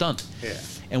a stunt. Yeah.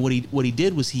 And what he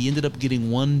did was he ended up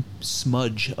getting one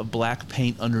smudge of black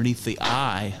paint underneath the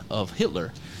eye of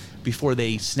Hitler before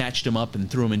they snatched him up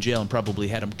and threw him in jail and probably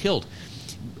had him killed.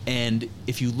 And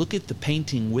if you look at the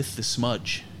painting with the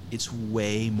smudge, it's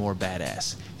way more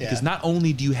badass. Because not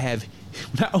only do you have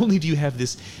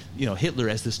this, you know, Hitler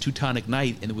as this Teutonic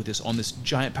Knight and with on this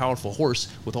giant powerful horse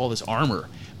with all this armor,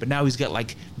 but now he's got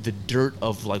like the dirt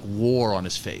of like war on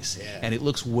his face, and it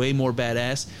looks way more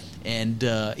badass. And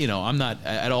you know, I'm not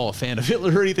at all a fan of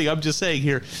Hitler or anything. I'm just saying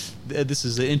here, this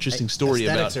is an interesting story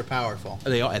about. Aesthetics are powerful.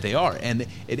 They are, and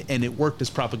it worked as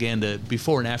propaganda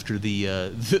before and after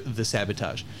the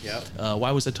sabotage. Yeah.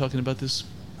 Why was I talking about this?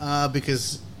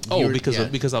 Because.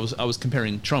 Because I was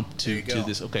comparing Trump to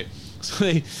this. Okay,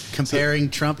 so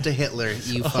comparing Trump to Hitler,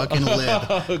 you fucking lib.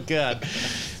 Oh God!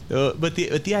 But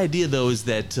the idea though is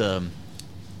that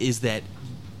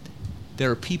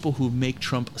there are people who make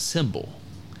Trump a symbol.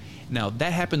 Now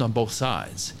that happened on both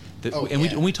sides.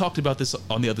 We talked about this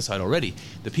on the other side already.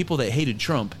 The people that hated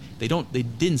Trump, they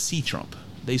didn't see Trump.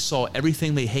 They saw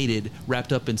everything they hated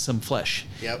wrapped up in some flesh.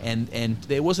 Yep. And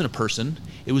it wasn't a person.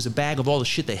 It was a bag of all the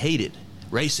shit they hated.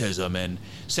 racism and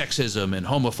sexism and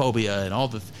homophobia and all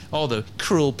the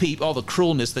cruel all the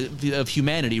cruelness of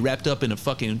humanity wrapped up in a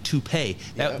fucking toupee.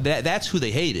 That's who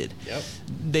they hated. Yep.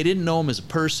 They didn't know him as a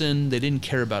person. They didn't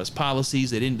care about his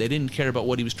policies. They didn't care about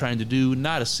what he was trying to do.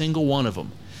 Not a single one of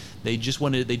them. They just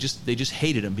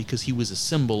hated him because he was a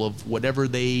symbol of whatever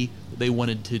they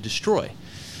wanted to destroy.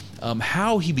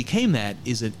 How he became that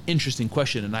is an interesting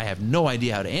question, and I have no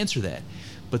idea how to answer that.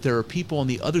 But there are people on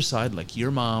the other side, like your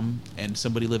mom and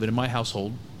somebody living in my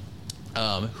household,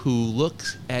 who look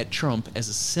at Trump as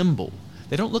a symbol.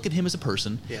 They don't look at him as a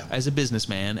person, as a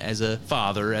businessman, as a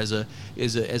father, as a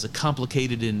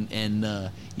complicated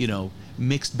and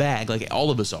mixed bag like all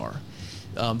of us are.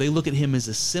 They look at him as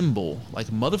a symbol, like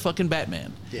motherfucking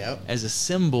Batman, as a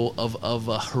symbol of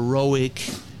a heroic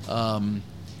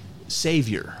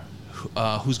savior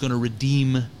who's going to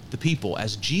redeem the people,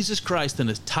 as Jesus Christ in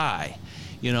a tie,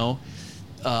 and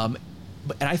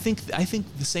I think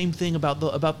the same thing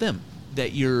about them,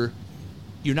 that you're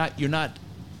not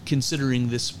considering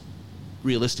this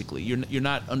realistically. You're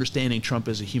not understanding Trump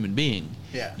as a human being.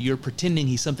 Yeah. You're pretending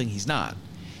he's something he's not,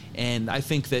 and I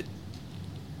think that,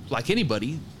 like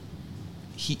anybody,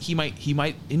 he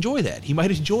might enjoy that. He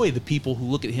might enjoy the people who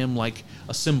look at him like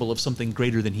a symbol of something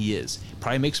greater than he is.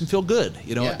 Probably makes him feel good.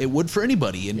 It would for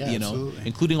anybody, and absolutely.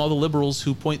 including all the liberals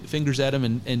who point fingers at him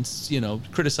and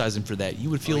criticize him for that. You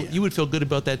would feel good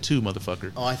about that too,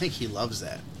 motherfucker. Oh, I think he loves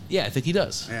that. Yeah, I think he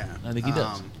does. Yeah, I think he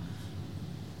does.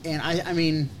 And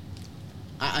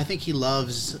I think he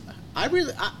loves. I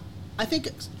think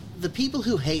the people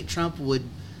who hate Trump would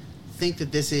think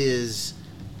that this is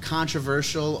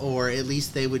controversial, or at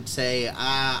least they would say,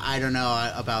 I don't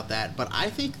know about that. But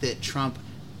I think that Trump,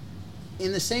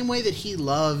 in the same way that he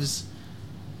loves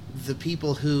the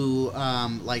people who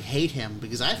hate him,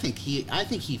 because I think he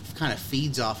kind of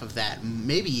feeds off of that,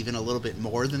 maybe even a little bit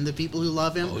more than the people who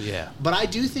love him. Oh yeah. But I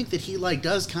do think that he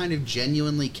does kind of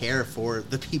genuinely care for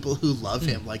the people who love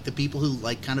him, like the people who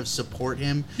kind of support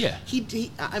him. Yeah.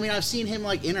 I've seen him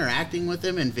interacting with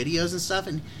them in videos and stuff,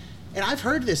 and I've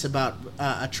heard this about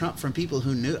Trump from people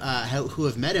who knew who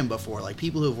have met him before, like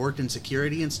people who have worked in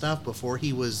security and stuff before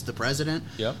he was the president.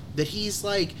 Yep. That he's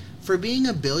for being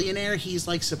a billionaire, he's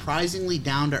surprisingly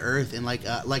down to earth and like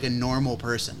a normal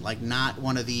person, not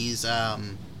one of these. If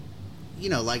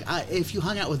you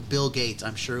hung out with Bill Gates,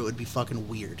 I'm sure it would be fucking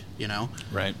weird.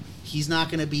 Right. He's not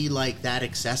going to be that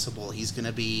accessible. He's going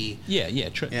to be. Yeah.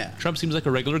 Trump seems like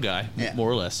a regular guy,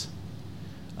 more or less.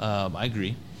 I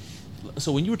agree.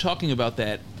 So when you were talking about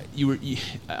that,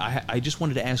 I just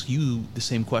wanted to ask you the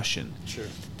same question. Sure.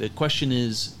 The question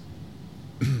is,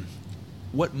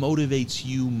 what motivates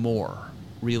you more,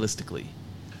 realistically?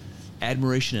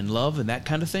 Admiration and love and that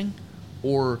kind of thing?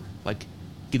 Or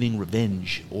getting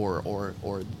revenge or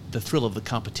the thrill of the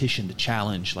competition to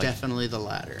challenge? Definitely the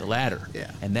latter. The latter. Yeah.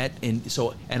 I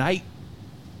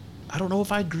don't know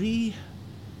if I agree.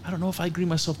 I don't know if I agree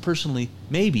myself personally.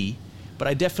 Maybe. But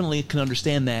I definitely can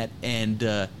understand that, and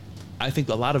I think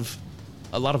a lot of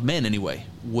men anyway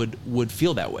would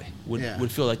feel that way.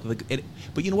 Would feel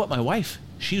but you know what? My wife,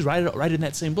 she's right in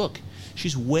that same book.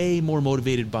 She's way more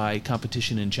motivated by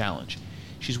competition and challenge.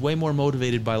 She's way more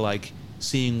motivated by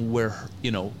seeing where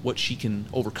what she can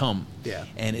overcome. Yeah.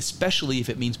 And especially if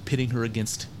it means pitting her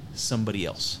against somebody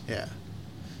else. Yeah.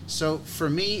 So for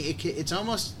me, it's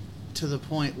almost to the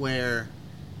point where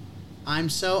I'm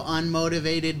so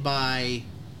unmotivated by,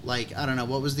 I don't know,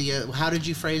 what was how did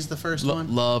you phrase the first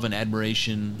one? Love and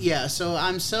admiration. Yeah, so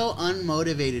I'm so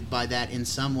unmotivated by that in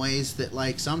some ways that,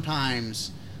 sometimes,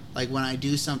 when I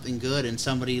do something good and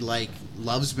somebody,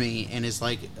 loves me and is,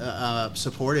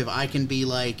 supportive, I can be,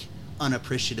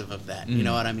 unappreciative of that. You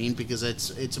know what I mean? Because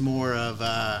it's more of,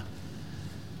 I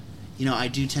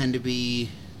do tend to be...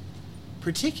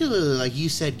 particularly, like you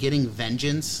said, getting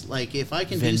vengeance. If I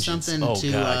can do something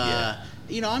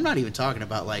I'm not even talking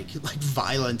about like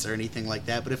violence or anything like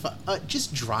that. But if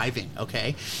just driving, okay.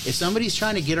 If somebody's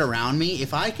trying to get around me,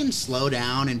 if I can slow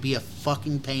down and be a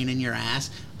fucking pain in your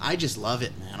ass, I just love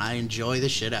it, man. I enjoy the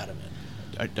shit out of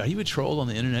it. Are you a troll on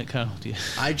the internet, Kyle?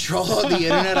 I troll on the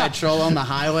internet. I troll on the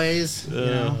highways.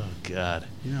 Oh God.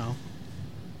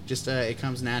 Just it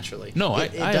comes naturally. No,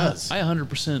 it does. I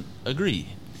 100% agree.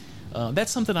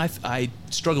 That's something I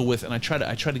struggle with, and I try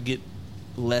to get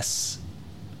less.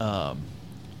 I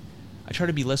try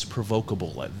to be less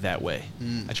provocable that way.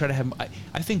 I try to have.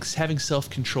 I think having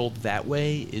self-control that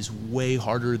way is way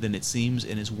harder than it seems,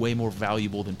 and is way more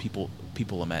valuable than people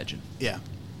imagine. Yeah.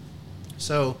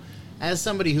 So, as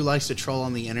somebody who likes to troll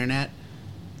on the internet,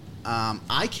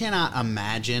 I cannot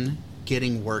imagine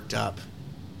getting worked up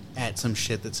at some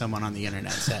shit that someone on the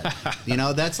internet said. You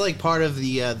know, that's like part of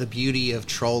the beauty of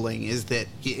trolling, is that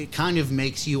it kind of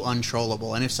makes you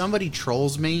untrollable. And if somebody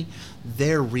trolls me,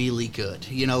 they're really good.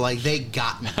 You know, like they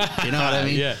got me. You know what I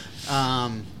mean? Yeah.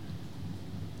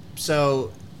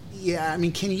 So, yeah, I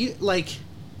mean, can you, like,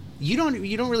 you don't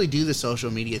really do the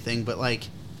social media thing, but like,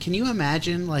 can you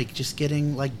imagine like just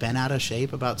getting like bent out of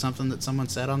shape about something that someone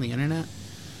said on the internet?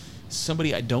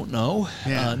 Somebody I don't know?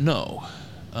 Yeah. No.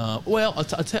 Well, I'll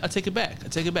take it back.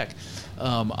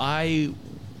 I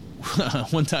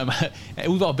one time,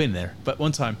 we've all been there, but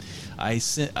one time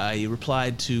I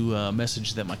replied to a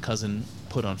message that my cousin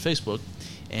put on Facebook,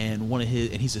 and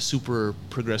he's a super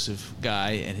progressive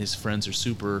guy, and his friends are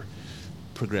super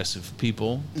progressive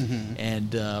people,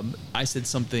 and I said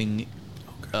something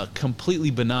completely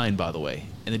benign, by the way,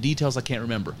 and the details I can't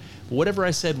remember. But whatever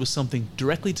I said was something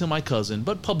directly to my cousin,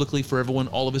 but publicly for everyone,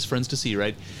 all of his friends to see,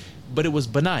 right? But it was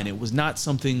benign. It was not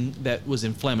something that was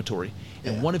inflammatory.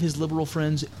 And Yeah. one of his liberal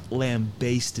friends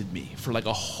lambasted me for like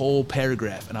a whole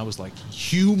paragraph, and I was like,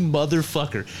 "You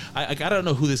motherfucker!" I don't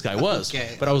know who this guy was,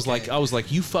 Okay, but I was okay.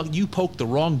 like, you poked the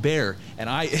wrong bear, and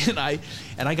I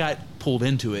got pulled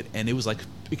into it, and it was like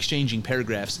exchanging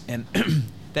paragraphs, and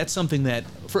that's something that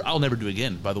I'll never do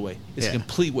again. By the way, it's a Yeah.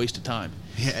 complete waste of time.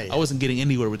 Yeah, yeah. I wasn't getting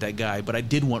anywhere with that guy, but I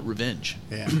did want revenge.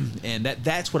 Yeah. And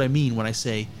that's what I mean when I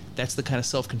say that's the kind of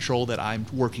self-control that I'm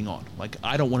working on. Like,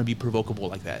 I don't want to be provocable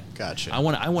like that. Gotcha. I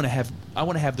want to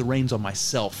have the reins on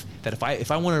myself. That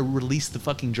if I want to release the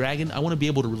fucking dragon, I want to be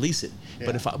able to release it.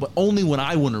 Yeah. But only when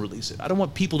I want to release it. I don't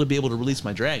want people to be able to release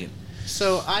my dragon.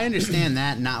 So I understand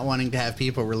that, not wanting to have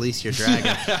people release your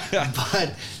dragon,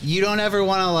 but you don't ever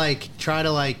want to like try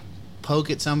to like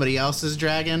poke at somebody else's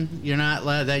dragon. You're not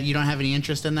that you don't have any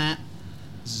interest in that.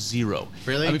 Zero.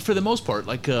 Really? I mean, for the most part,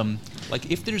 like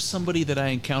if there's somebody that I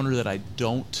encounter that I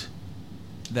don't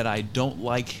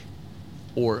like,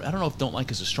 or I don't know if "don't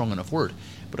like" is a strong enough word,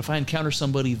 but if I encounter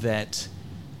somebody that,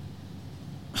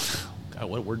 God,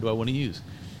 what word do I want to use?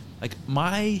 Like,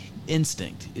 my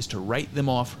instinct is to write them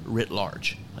off writ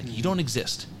large. Like, you don't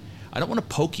exist. I don't want to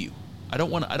poke you. I don't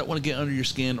want to get under your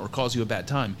skin or cause you a bad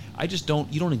time.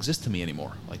 You don't exist to me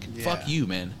anymore. Like, fuck Yeah. you,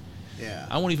 man. Yeah.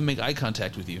 I won't even make eye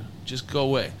contact with you. Just go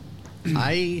away.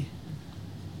 I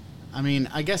mean,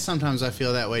 I guess sometimes I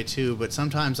feel that way too, but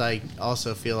sometimes I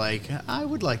also feel like I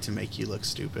would like to make you look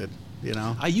stupid. You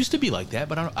know? I used to be like that,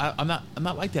 but I'm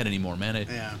not like that anymore, man.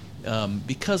 Yeah.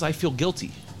 Because I feel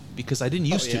guilty, because I didn't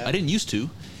used yeah? to. I didn't used to,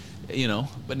 you know.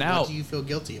 But now, What do you feel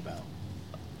guilty about?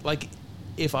 like,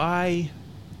 if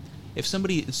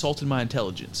somebody insulted my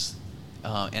intelligence,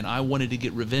 and I wanted to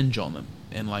get revenge on them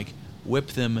and like whip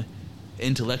them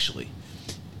intellectually,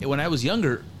 when I was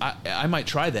younger, I might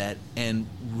try that and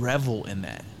revel in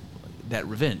that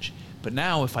revenge. But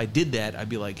now, if I did that, I'd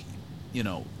be like, you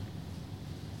know,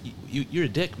 you're a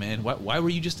dick, man. Why were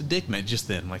you just a dick, man? Just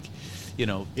then, like, you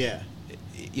know. Yeah.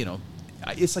 You know,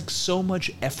 it's like so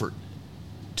much effort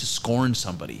to scorn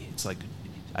somebody. It's like,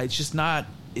 it's not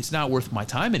worth my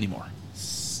time anymore.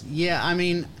 Yeah, I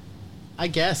mean, I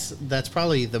guess that's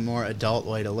probably the more adult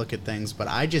way to look at things, but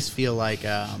I just feel like,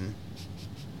 I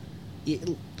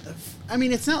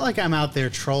mean, it's not like I'm out there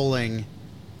trolling,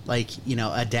 like, you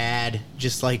know, a dad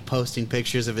just like posting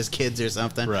pictures of his kids or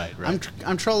something. Right.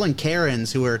 I'm trolling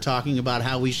Karens who are talking about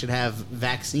how we should have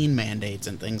vaccine mandates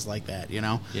and things like that, you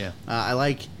know? Yeah. I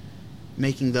like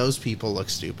making those people look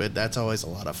stupid. That's always a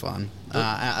lot of fun.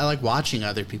 I like watching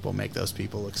other people make those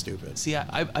people look stupid. See,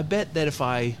 I bet that if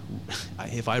I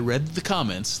read the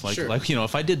comments, like Sure. like you know,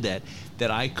 if I did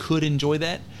that I could enjoy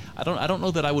that. I don't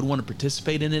know that I would want to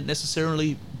participate in it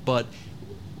necessarily, but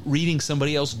reading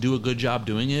somebody else do a good job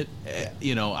doing it,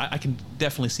 you know, I can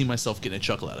definitely see myself getting a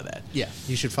chuckle out of that. Yeah,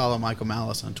 you should follow Michael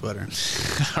Malice on Twitter.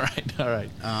 all right.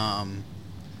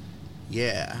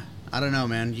 Yeah, I don't know,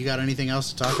 man. You got anything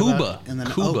else to talk Cuba. about? And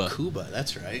then Cuba. Cuba.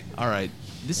 That's right. All right.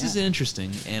 This is Yeah.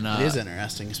 interesting, and It is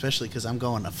interesting, especially because I'm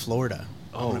going to Florida.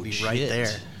 I want to be right shit.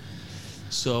 there.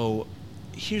 So,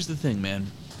 here's the thing,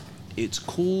 man. It's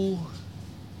cool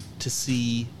to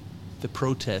see the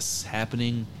protests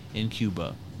happening in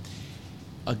Cuba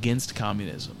against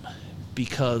communism,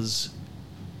 because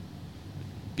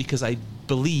I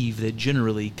believe that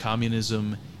generally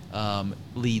communism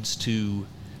leads to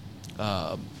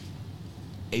a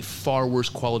far worse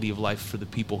quality of life for the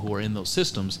people who are in those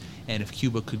systems. And if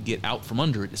Cuba could get out from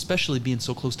under it, especially being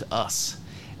so close to us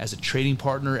as a trading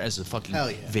partner, as a fucking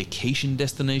Hell yeah. vacation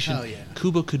destination, Hell yeah.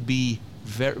 Cuba could be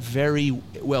very, very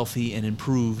wealthy and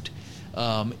improved,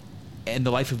 and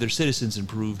the life of their citizens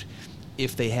improved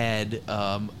if they had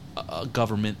a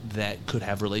government that could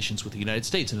have relations with the United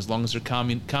States. And as long as they're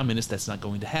communist, that's not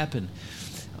going to happen.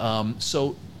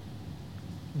 So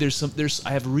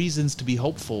I have reasons to be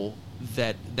hopeful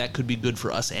that could be good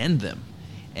for us and them.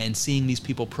 And seeing these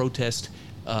people protest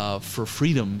for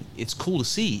freedom, it's cool to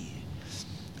see.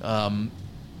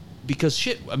 Because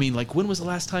shit, I mean, like, when was the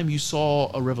last time you saw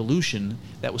a revolution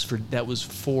that was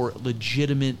for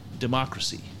legitimate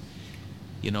democracy?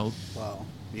 You know. Well,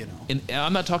 you know. And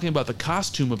I'm not talking about the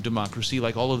costume of democracy,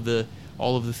 like all of the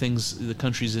things, the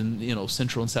countries in, you know,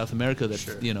 Central and South America that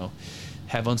Sure. you know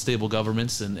have unstable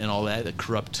governments and all that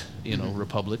corrupt, you know,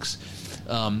 republics.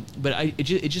 But it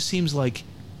just seems like,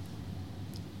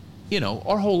 you know,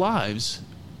 our whole lives,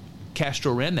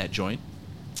 Castro ran that joint,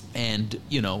 and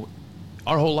you know,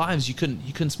 our whole lives you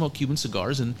couldn't smoke Cuban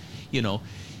cigars, and you know,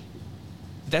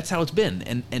 that's how it's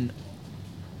been. And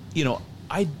you know,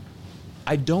 I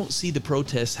don't see the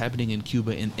protests happening in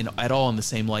Cuba at all in the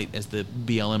same light as the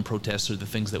BLM protests or the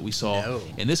things that we saw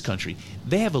in this country.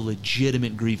 They have a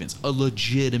legitimate grievance, and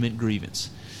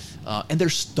they're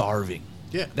starving.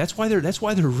 Yeah, that's why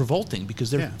they're revolting, because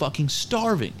they're fucking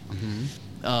starving.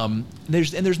 Mm-hmm.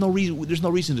 There's no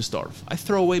reason to starve. I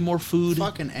throw away more food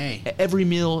fucking A every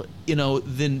meal, you know.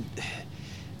 Then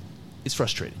it's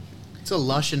frustrating. It's a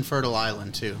lush and fertile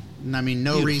island too. I mean,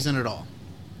 no reason at all.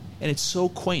 And it's so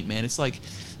quaint, man. It's like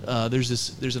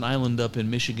there's an island up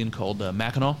in Michigan called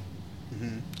Mackinac,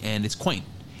 and it's quaint.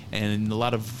 And a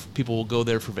lot of people will go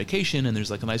there for vacation, and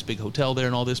there's like a nice big hotel there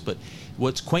and all this. But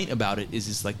what's quaint about it is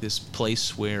it's like this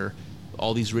place where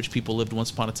all these rich people lived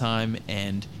once upon a time,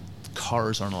 and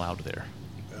cars aren't allowed there.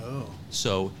 Oh.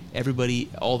 So everybody,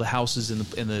 all the houses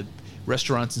and the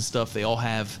restaurants and stuff, they all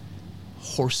have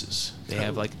horses. They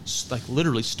have like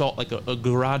literally like a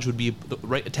garage would be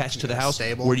right attached to the house,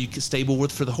 stable. where you can stable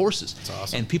with for the horses. That's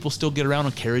awesome. And people still get around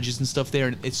on carriages and stuff there,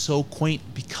 and it's so quaint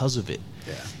because of it.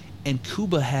 Yeah. And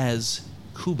Cuba,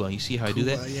 you see how I do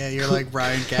that? Yeah, you're like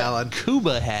Brian Callen.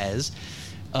 Cuba has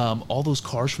all those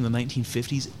cars from the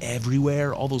 1950s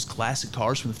everywhere, all those classic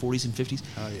cars from the 40s and 50s.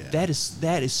 Oh, yeah. That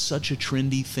is such a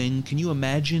trendy thing. Can you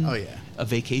imagine a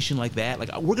vacation like that?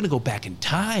 Like, we're going to go back in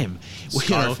time.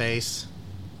 Scarface.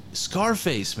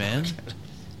 Scarface, man.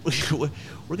 We're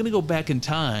going to go back in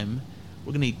time.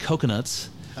 We're going to eat coconuts.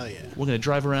 Oh, yeah. We're going to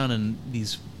drive around in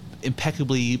these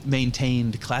impeccably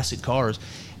maintained classic cars.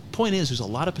 Point is, there's a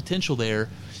lot of potential there.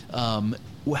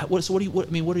 What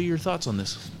are your thoughts on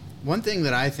this? One thing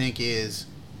that I think is,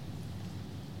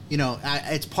 you know,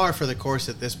 it's par for the course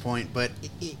at this point, but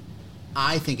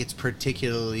I think it's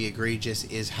particularly egregious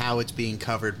is how it's being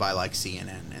covered by like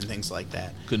CNN and things like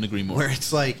that. Couldn't agree more. Where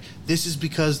it's like, this is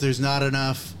because there's not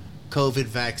enough COVID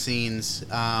vaccines,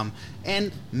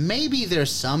 and maybe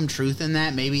there's some truth in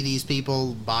that. Maybe these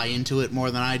people buy into it more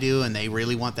than I do, and they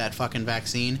really want that fucking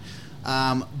vaccine.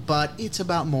 But it's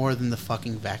about more than the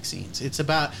fucking vaccines.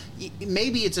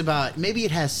 Maybe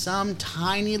it has some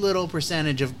tiny little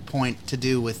percentage of point to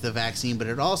do with the vaccine, but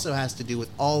it also has to do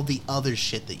with all the other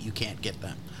shit that you can't get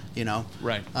them, you know?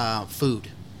 Right. Food,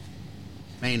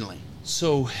 mainly.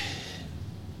 So,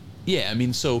 yeah, I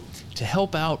mean, so to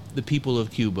help out the people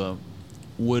of Cuba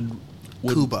would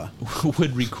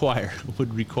require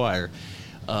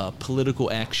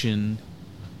political action,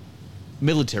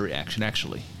 military action,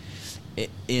 actually,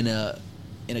 in a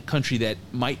country that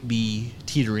might be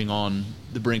teetering on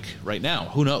the brink right now.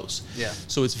 Who knows? Yeah.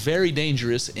 So it's very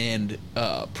dangerous and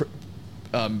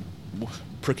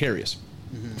precarious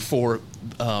for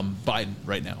Biden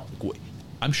right now.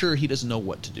 I'm sure he doesn't know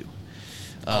what to do.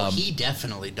 He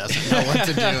definitely doesn't know what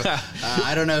to do.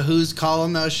 I don't know who's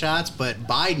calling those shots, but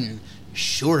Biden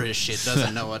sure as shit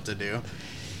doesn't know what to do.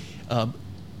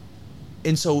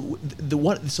 And so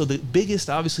the biggest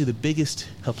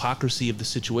hypocrisy of the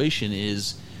situation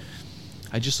is,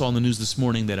 I just saw on the news this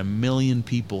morning that 1 million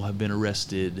people have been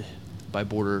arrested by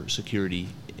border security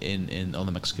on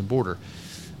the Mexican border.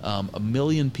 1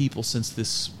 million people since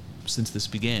this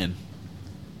began.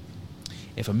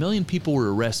 If 1 million people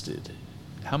were arrested,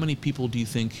 how many people do you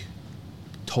think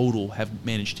total have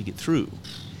managed to get through?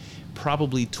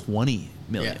 Probably 20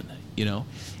 million. Yeah. You know,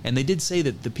 and they did say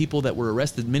that the people that were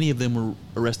arrested, many of them were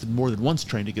arrested more than once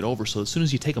trying to get over. So as soon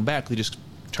as you take them back, they just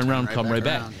turn around and come right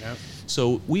back. Yep.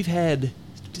 So we've had,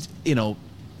 you know,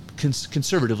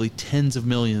 conservatively tens of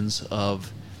millions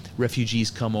of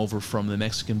refugees come over from the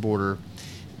Mexican border.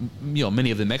 You know,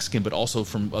 many of them Mexican, but also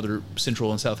from other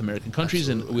Central and South American countries.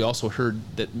 Absolutely. And we also heard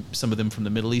that some of them from the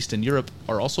Middle East and Europe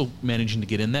are also managing to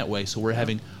get in that way. So we're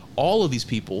having all of these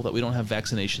people that we don't have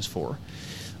vaccinations for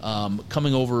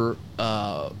coming over.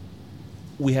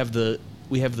 We have the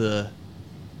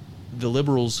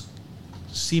liberals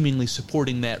seemingly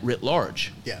supporting that writ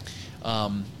large. Yeah.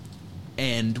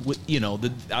 And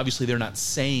obviously they're not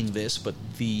saying this, but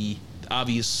the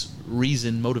obvious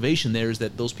motivation there is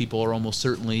that those people are almost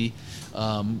certainly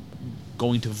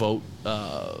going to vote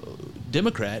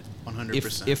Democrat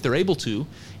 100%. if they're able to,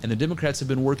 and the Democrats have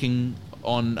been working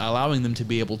on allowing them to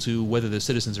be able to, whether they're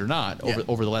citizens or not,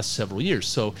 over the last several years.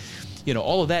 So,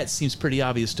 all of that seems pretty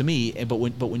obvious to me. But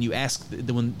when you ask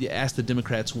the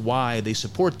Democrats why they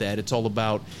support that, it's all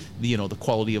about the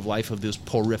quality of life of those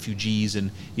poor refugees, and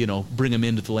bring them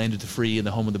into the land of the free and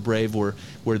the home of the brave,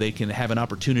 where they can have an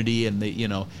opportunity, and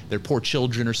their poor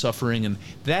children are suffering, and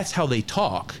that's how they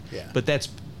talk. Yeah. But that's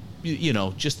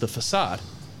just the facade.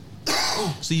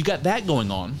 So you've got that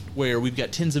going on, where we've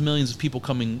got tens of millions of people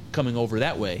coming over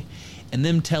that way, and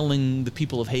them telling the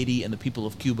people of Haiti and the people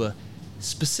of Cuba,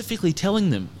 specifically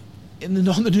telling them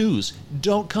on the news,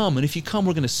 don't come, and if you come,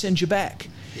 we're going to send you back.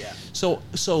 Yeah. So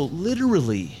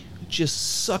literally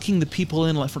just sucking the people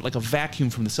in like a vacuum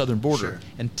from the southern border, Sure.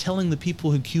 and telling the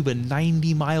people in Cuba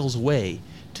 90 miles away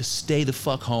to stay the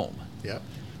fuck home. Yep.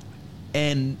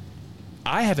 And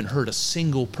I haven't heard a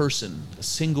single person, a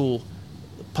single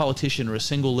politician, or a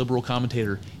single liberal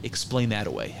commentator explain that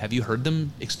away. Have you heard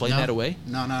them explain that away?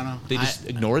 No. They just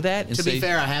ignore that and to say... be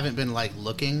fair, I haven't been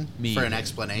looking for an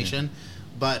explanation,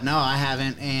 but no, I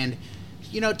haven't. And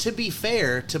to be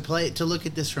fair, to look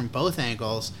at this from both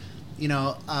angles,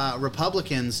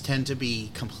 Republicans tend to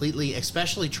be completely,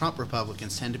 especially Trump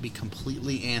Republicans, tend to be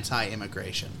completely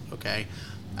anti-immigration. Okay.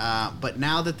 But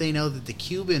now that they know that the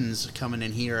Cubans coming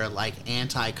in here are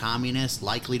anti-communist,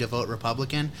 likely to vote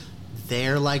Republican,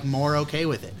 they're more okay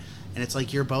with it. And it's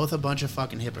you're both a bunch of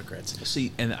fucking hypocrites.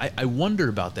 See, and I wonder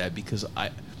about that, because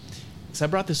I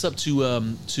brought this up to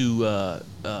one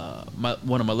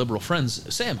of my liberal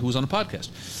friends, Sam, who was on the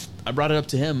podcast. I brought it up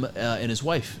to him and his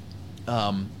wife,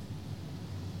 and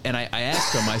I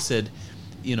asked him. I said,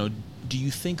 do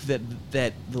you think that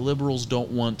the liberals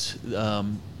don't want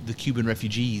the Cuban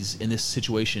refugees in this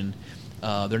situation?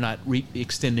 They're not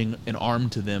extending an arm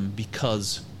to them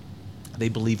because they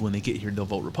believe when they get here they'll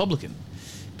vote Republican,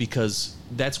 because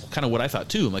that's kind of what I thought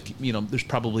too. There's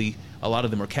probably a lot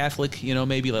of them are Catholic,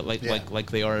 maybe like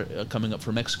they are coming up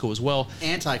from Mexico as well.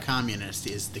 Anti-communist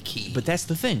is the key. But that's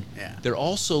the thing. Yeah. They're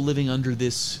also living under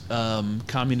this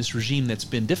communist regime that's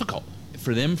been difficult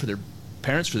for them, for their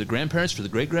parents, for their grandparents, for the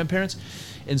great-grandparents,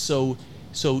 and so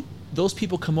those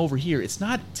people come over here. It's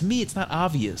not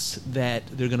obvious that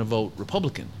they're going to vote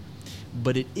Republican.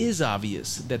 But it is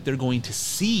obvious that they're going to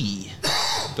see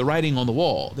the writing on the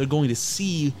wall. They're going to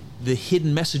see the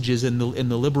hidden messages in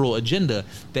the liberal agenda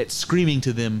that's screaming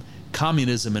to them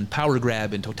communism and power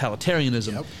grab and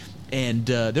totalitarianism. Yep. And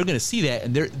they're going to see that,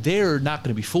 and they're not going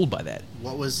to be fooled by that.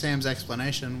 What was Sam's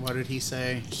explanation? What did he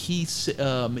say? He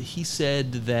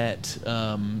said that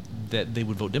that they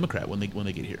would vote Democrat when they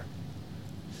get here.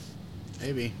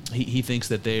 Maybe. He thinks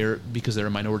that because they're a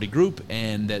minority group,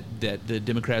 and that the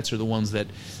Democrats are the ones that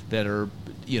are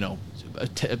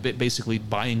basically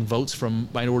buying votes from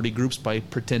minority groups by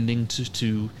pretending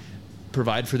to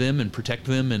provide for them and protect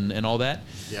them and all that.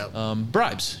 Yep.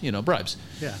 Bribes.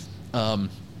 Yeah.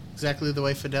 Exactly the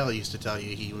way Fidel used to tell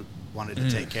you he wanted to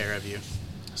take care of you.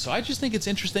 So I just think it's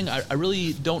interesting. I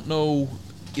really don't know,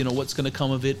 what's going to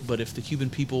come of it. But if the Cuban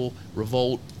people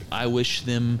revolt, I wish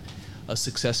them a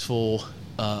successful,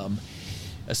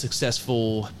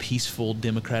 peaceful,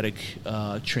 democratic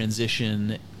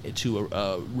transition to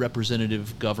a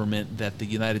representative government that the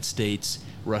United States,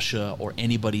 Russia, or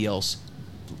anybody else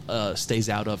stays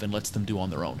out of and lets them do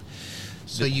on their own.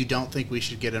 So you don't think we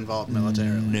should get involved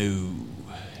militarily? No.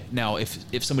 Now,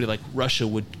 if somebody like Russia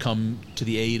would come to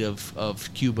the aid of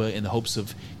Cuba in the hopes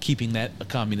of keeping that a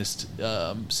communist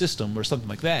system or something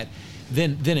like that,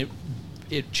 then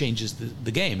it changes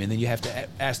the game, and then you have to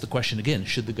ask the question again: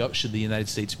 should the United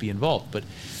States be involved? But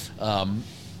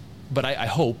I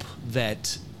hope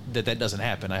that doesn't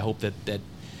happen. I hope that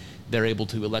they're able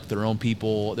to elect their own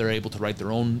people. They're able to write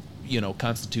their own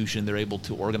constitution. They're able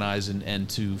to organize and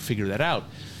to figure that out.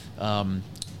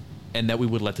 And that we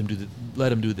would let them do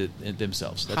it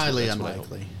themselves. That's highly what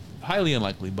unlikely. Highly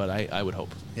unlikely, but I would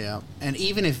hope. Yeah, and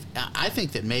even if I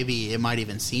think that maybe it might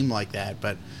even seem like that,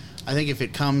 but I think if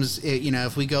it comes,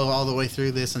 if we go all the way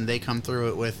through this and they come through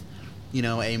it with,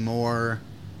 a more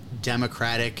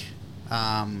democratic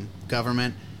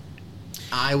government,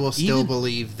 I will still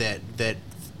believe that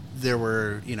there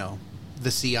were,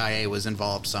 the CIA was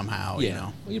involved somehow. Yeah,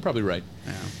 well, you're probably right.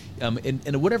 Yeah.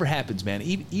 And whatever happens, man,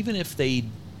 even if they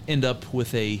end up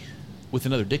with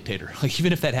another dictator,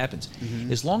 even if that happens,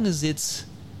 as long as it's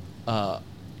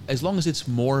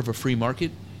more of a free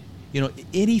market,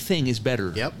 anything is better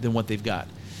than what they've got.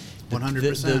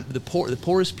 100%. The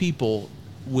poorest people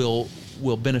will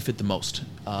benefit the most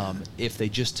if they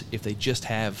just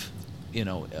have, you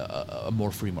know, a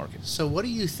more free market. So what do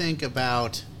you think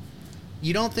about?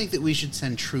 You don't think that we should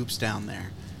send troops down there?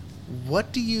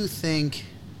 What do you think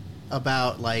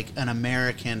about like an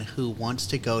American who wants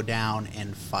to go down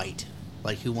and fight?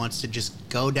 Like who wants to just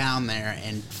go down there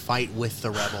and fight with the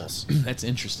rebels? That's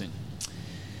interesting.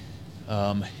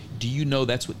 Do you know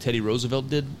that's what Teddy Roosevelt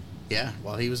did? Yeah,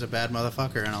 well, he was a bad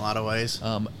motherfucker in a lot of ways.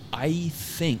 I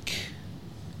think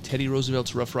Teddy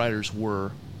Roosevelt's Rough Riders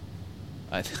were.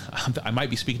 I might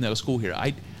be speaking out of school here.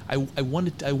 I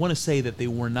want to say that they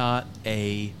were not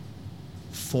a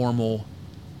formal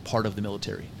part of the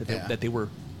military. That they were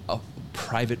a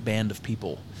private band of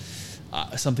people,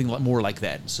 something more like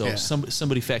that. So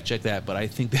somebody fact check that. But I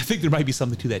think there might be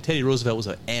something to that. Teddy Roosevelt was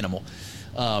an animal,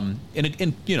 in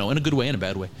a good way and a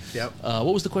bad way. Yep.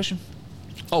 What was the question?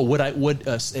 Oh,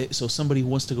 so somebody who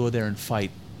wants to go there and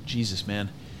fight. Jesus, man.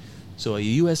 So a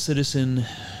U.S. citizen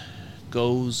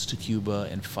goes to Cuba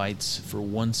and fights for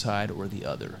one side or the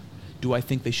other. Do I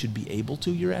think they should be able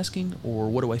to, you're asking? Or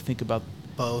what do I think about...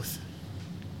 Both.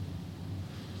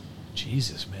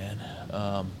 Jesus, man.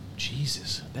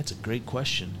 Jesus, that's a great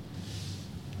question.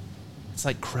 It's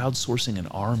like crowdsourcing an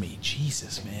army.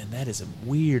 Jesus, man, that is a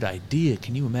weird idea.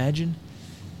 Can you imagine?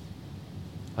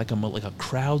 Like a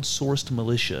crowdsourced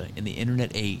militia in the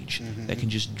internet age that can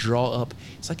just draw up.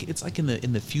 It's like in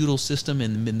the feudal system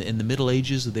in the Middle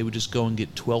Ages, they would just go and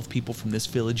get 12 people from this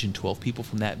village and 12 people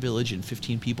from that village and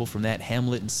 15 people from that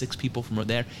hamlet and 6 people from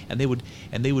there, and they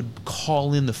would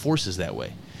call in the forces that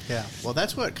way. Yeah, well,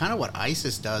 that's what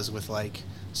ISIS does with like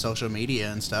social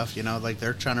media and stuff. You know, like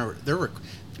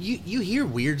you hear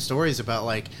weird stories about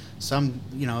like some,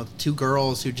 you know, 2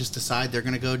 girls who just decide they're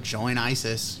going to go join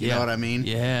ISIS. You know what I mean?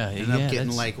 Yeah. End up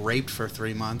getting like raped for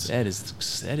 3 months. That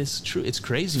is true. It's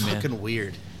crazy, man. Fucking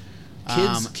weird.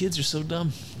 Kids are so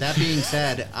dumb. That being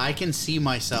said, I can see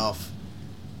myself,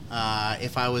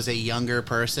 if I was a younger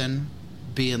person,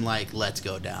 being like, let's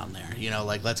go down there. You know,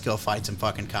 like, let's go fight some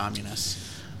fucking communists.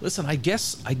 Listen, I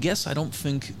guess I don't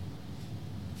think...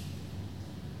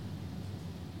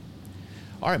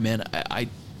 All right, man, I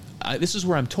this is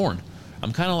where I'm torn.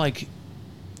 I'm kind of like,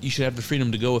 you should have the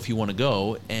freedom to go if you want to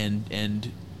go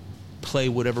and play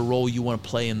whatever role you want to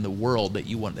play in the world that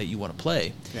you want to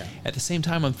play. Yeah. At the same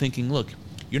time, I'm thinking, look,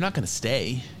 you're not going to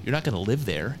stay. You're not going to live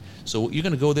there. So you're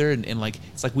going to go there and like,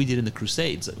 it's like we did in the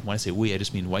Crusades. When I say we, I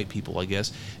just mean white people, I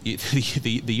guess.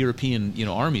 The European, you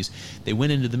know, armies, they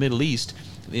went into the Middle East.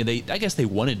 I guess they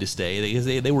wanted to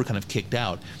stay. They were kind of kicked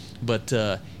out. But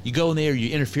you go in there,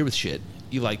 you interfere with shit.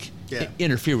 You like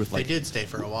interfere with like... They did stay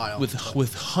for a while.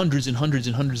 With hundreds and hundreds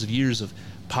and hundreds of years of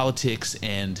politics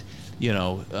and, you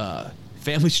know,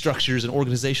 family structures and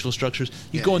organizational structures.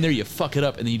 You go in there, you fuck it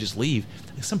up, and then you just leave.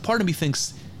 Some part of me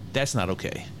thinks that's not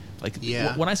okay. Like,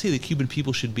 when I say the Cuban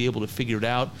people should be able to figure it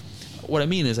out, what I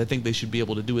mean is I think they should be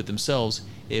able to do it themselves.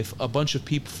 If a bunch of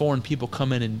foreign people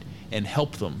come in and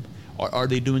help them, are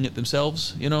they doing it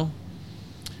themselves, you know?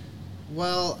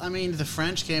 Well, I mean, the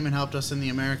French came and helped us in the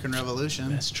American Revolution.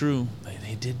 That's true.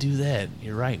 They did do that.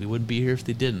 You're right. We wouldn't be here if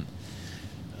they didn't.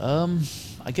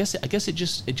 I guess it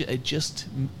just.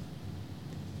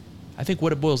 I think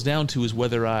what it boils down to is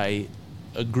whether I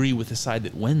agree with the side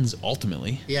that wins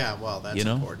ultimately. Yeah, well, that's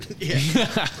important.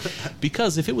 Yeah.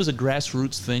 Because if it was a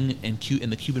grassroots thing and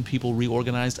the Cuban people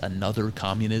reorganized another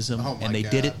communism and they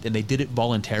did it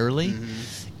voluntarily.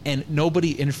 And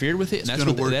nobody interfered with it, and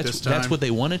that's what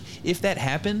they wanted. If that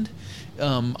happened,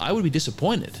 I would be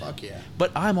disappointed. Fuck yeah!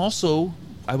 But I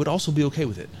would also be okay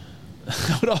with it.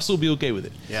 I would also be okay with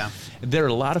it. Yeah. There are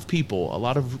a lot of people, a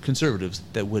lot of conservatives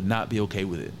that would not be okay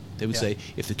with it. They would say,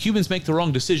 if the Cubans make the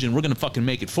wrong decision, we're going to fucking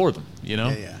make it for them. You know?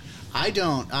 Yeah.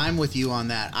 I'm with you on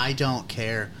that. I don't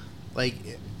care. Like,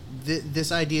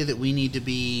 this idea that we need to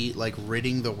be like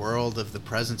ridding the world of the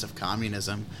presence of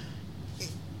communism.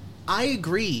 I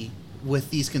agree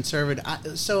with these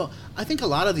conservatives. So I think a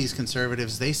lot of these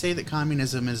conservatives, they say that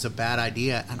communism is a bad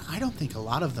idea, and I don't think a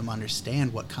lot of them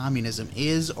understand what communism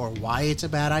is or why it's a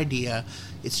bad idea.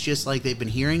 It's just like they've been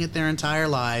hearing it their entire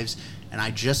lives, and I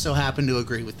just so happen to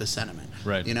agree with the sentiment.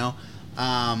 Right. You know?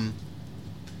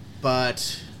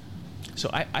 But... So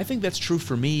I think that's true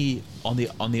for me on the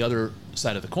other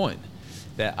side of the coin.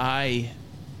 That I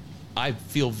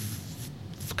feel...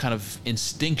 kind of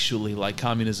instinctually like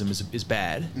communism is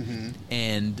bad,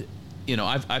 and you know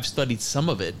I've studied some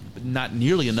of it, but not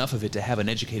nearly enough of it to have an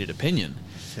educated opinion.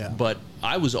 Yeah. But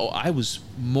I was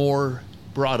more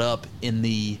brought up in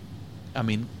the, I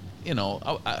mean, you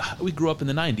know, we grew up in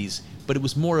the 90s, but it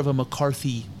was more of a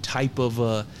McCarthy type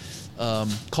of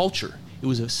culture. It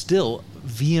was still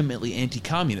vehemently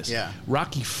anti-communist. Yeah.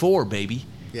 Rocky IV, baby.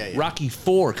 Yeah. Rocky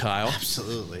IV, Kyle.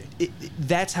 Absolutely.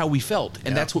 That's how we felt, and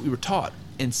Yeah. that's what we were taught.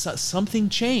 And something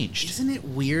changed. Isn't it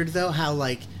weird, though, how,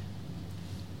 like,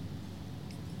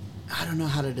 I don't know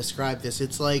how to describe this.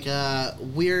 It's like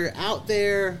we're out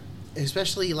there,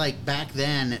 especially, like, back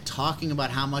then, talking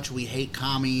about how much we hate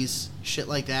commies, shit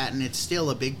like that, and it's still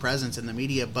a big presence in the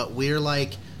media, but we're,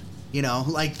 like, you know,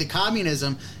 like, the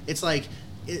communism, it's like,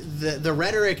 the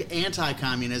rhetoric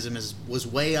anti-communism was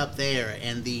way up there,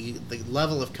 and the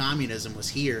level of communism was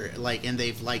here, like, and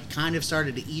they've, like, kind of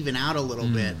started to even out a little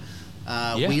bit.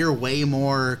 Yeah. We are way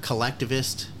more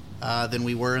collectivist than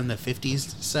we were in the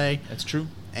 50s, say. That's true.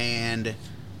 And,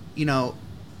 you know,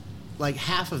 like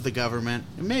half of the government,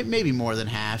 maybe more than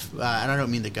half, and I don't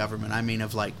mean the government, I mean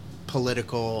of like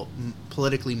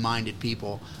politically minded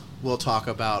people will talk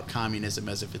about communism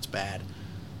as if it's bad.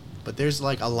 But there's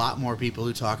like a lot more people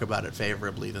who talk about it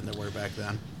favorably than there were back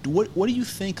then. What do you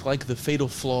think like the fatal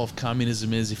flaw of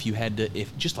communism is if you had to,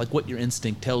 if just like what your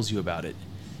instinct tells you about it?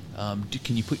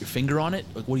 Can you put your finger on it?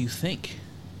 Like, what do you think?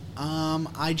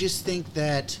 I just think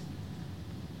that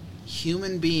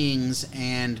human beings,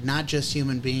 and not just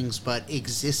human beings, but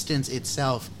existence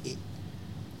itself,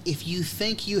 if you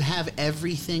think you have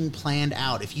everything planned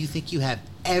out, if you think you have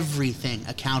everything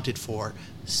accounted for,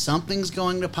 something's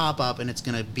going to pop up and it's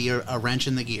going to be a wrench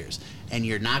in the gears. And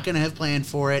you're not going to have planned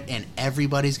for it, and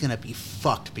everybody's going to be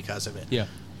fucked because of it. Yeah.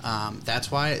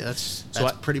 That's why, that's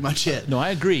pretty much it. No, I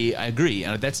agree.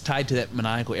 And that's tied to that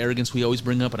maniacal arrogance we always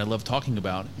bring up and I love talking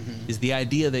about, is the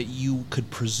idea that you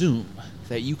could presume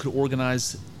that you could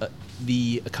organize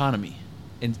the economy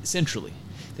and centrally,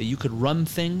 that you could run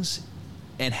things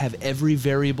and have every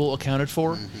variable accounted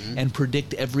for and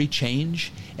predict every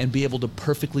change and be able to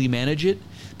perfectly manage it,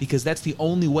 because that's the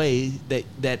only way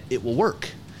that it will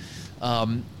work.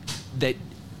 That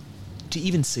to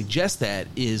even suggest that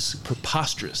is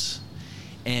preposterous,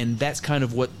 and that's kind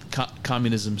of what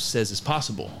communism says is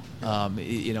possible.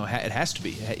 It has to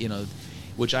be,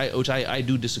 which I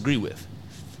do disagree with.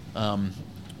 But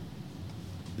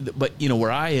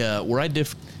where I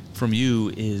differ from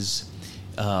you is,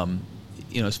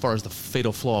 as far as the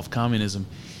fatal flaw of communism,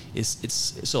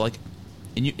 it's so like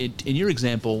in your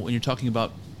example, when you're talking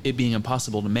about it being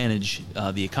impossible to manage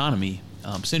the economy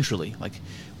centrally, like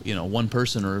one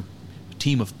person or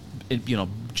team of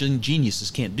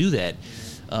geniuses can't do that.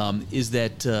 Is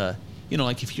that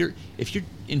like if you're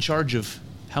in charge of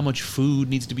how much food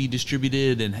needs to be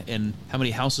distributed and how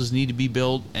many houses need to be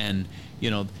built and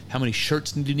how many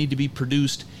shirts need to be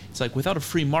produced, it's like without a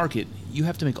free market you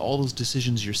have to make all those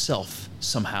decisions yourself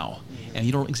somehow, and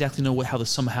you don't exactly know how the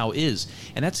somehow is,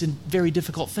 and that's a very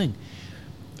difficult thing.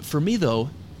 For me though,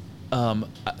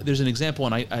 there's an example,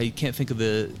 and I can't think of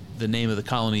the name of the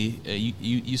colony.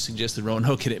 You suggested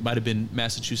Roanoke, and it might have been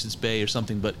Massachusetts Bay or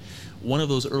something, but one of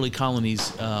those early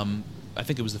colonies, I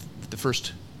think it was the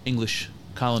first English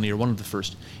colony or one of the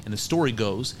first, and the story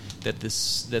goes that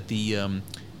the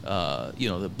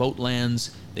boat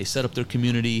lands, they set up their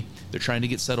community, they're trying to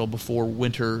get settled before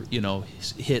winter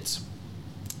hits,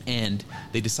 and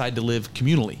they decide to live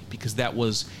communally because that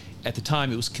was, at the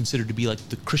time, it was considered to be like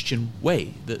the Christian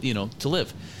way to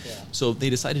live. Yeah. So they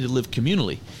decided to live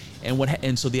communally,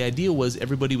 and so the idea was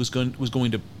everybody was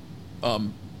going to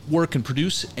work and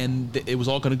produce, and it was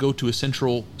all going to go to a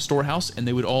central storehouse, and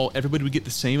everybody would get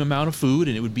the same amount of food,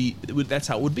 and that's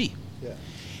how it would be. Yeah.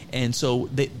 And so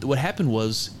what happened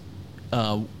was,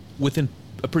 within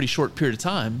a pretty short period of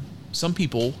time, some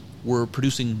people were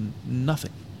producing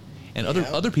nothing, and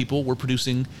other people were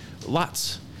producing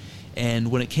lots.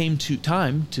 And when it came to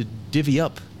time to divvy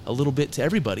up a little bit to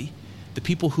everybody, the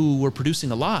people who were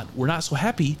producing a lot were not so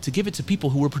happy to give it to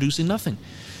people who were producing nothing.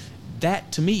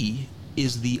 That, to me,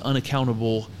 is the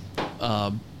unaccountable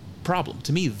problem.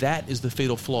 To me, that is the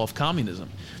fatal flaw of communism.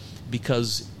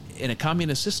 Because in a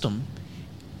communist system,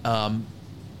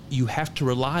 you have to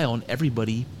rely on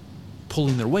everybody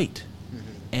pulling their weight.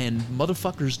 And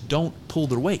motherfuckers don't pull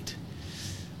their weight.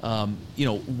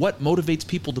 What motivates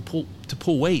people to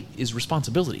pull weight is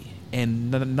responsibility,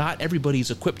 and not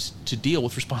everybody's equipped to deal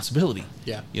with responsibility.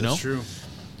 Yeah, that's true.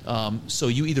 So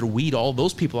you either weed all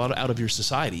those people out of your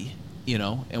society,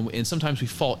 and sometimes we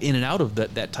fall in and out of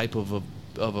that type of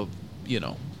a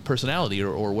personality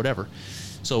or whatever.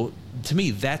 So to me,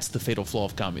 that's the fatal flaw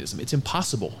of communism. It's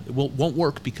impossible. It won't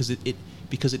work because it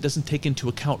doesn't take into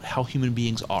account how human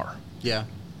beings are. Yeah,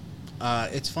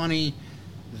 it's funny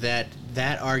that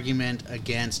argument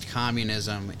against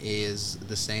communism is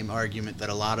the same argument that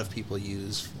a lot of people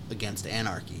use against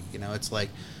anarchy. It's like,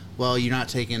 well, you're not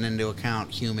taking into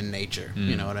account human nature.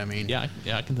 You know what I mean? Yeah,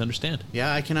 I can understand.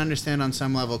 Yeah, I can understand on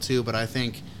some level too, but I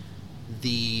think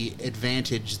the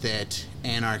advantage that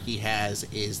anarchy has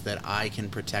is that I can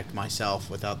protect myself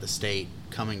without the state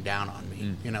coming down on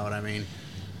me. You know what I mean?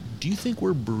 Do you think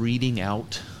we're breeding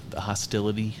out the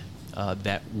hostility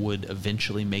that would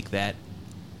eventually make that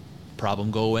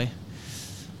problem go away?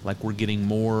 Like we're getting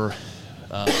more...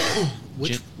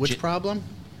 Which problem?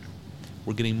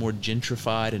 We're getting more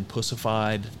gentrified and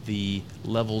pussified. The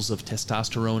levels of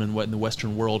testosterone in the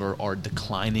Western world are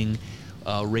declining.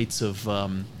 Rates of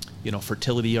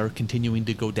fertility are continuing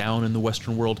to go down in the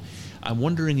Western world. I'm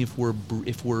wondering if we're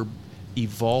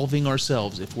evolving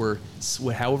ourselves,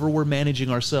 however we're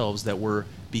managing ourselves, that we're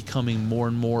becoming more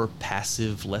and more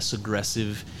passive, less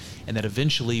aggressive, and that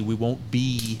eventually we won't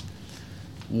be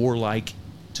warlike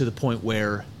to the point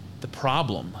where the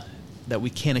problem that we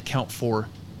can't account for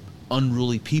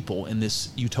unruly people in this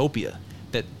utopia,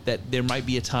 that there might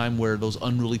be a time where those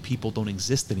unruly people don't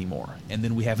exist anymore, and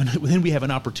then we have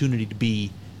an opportunity to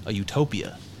be a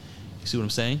utopia. You see what I'm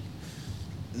saying?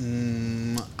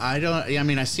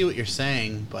 I see what you're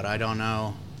saying, but I don't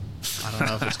know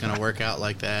if it's going to work out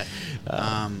like that.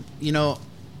 I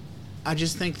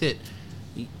just think that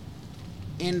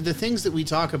in the things that we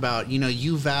talk about,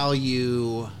 you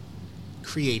value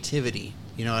creativity.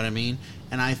 You know what I mean?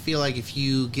 And I feel like if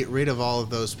you get rid of all of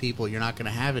those people, you're not going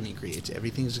to have any creativity.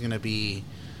 Everything's going to be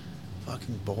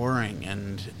fucking boring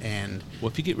and well,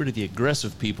 if you get rid of the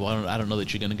aggressive people, I don't know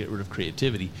that you're going to get rid of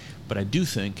creativity, but I do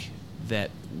think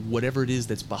that whatever it is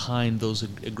that's behind those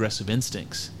aggressive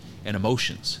instincts and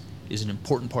emotions is an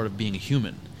important part of being a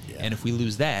human. Yeah. And if we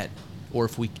lose that, or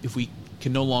if we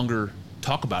can no longer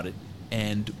talk about it,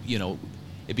 and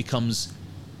it becomes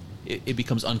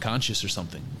unconscious or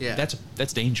something,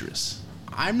 that's dangerous.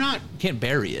 You can't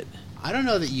bury it. I don't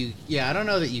know that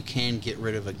you can get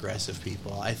rid of aggressive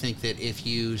people. I think that if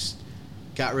you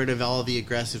got rid of all the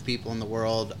aggressive people in the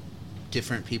world,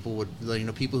 different people would,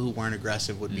 people who weren't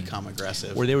aggressive would become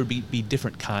aggressive. Or there would be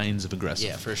different kinds of aggressive.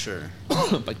 Yeah, for sure.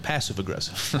 Like passive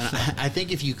aggressive. I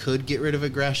think if you could get rid of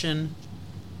aggression,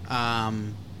 I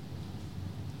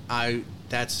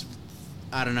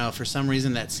don't know, for some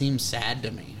reason that seems sad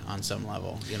to me on some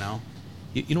level, You know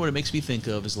what it makes me think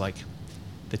of is like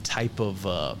the type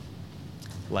of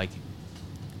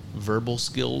verbal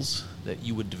skills that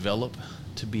you would develop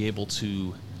to be able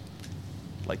to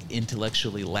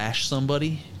intellectually lash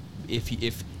somebody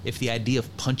if the idea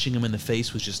of punching them in the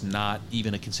face was just not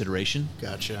even a consideration.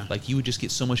 Gotcha. You would just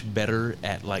get so much better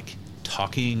at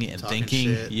talking and thinking.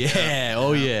 Shit. Yeah.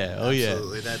 Oh yeah. Oh yeah.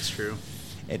 Absolutely, that's true.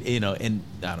 And and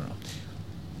I don't know.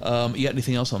 You got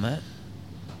anything else on that?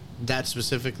 That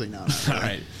specifically, no. All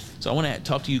right. So I want to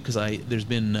talk to you because there's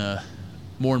been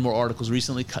more and more articles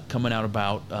recently coming out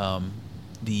about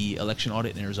the election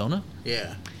audit in Arizona.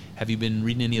 Yeah. Have you been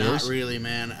reading any of those? Not really,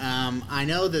 man. I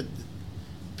know that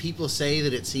people say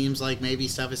that it seems like maybe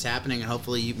stuff is happening, and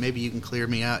hopefully maybe you can clear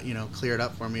it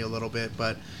up for me a little bit.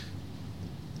 But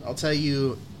I'll tell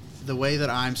you, the way that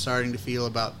I'm starting to feel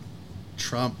about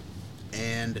Trump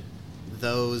and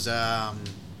those, I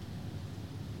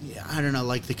don't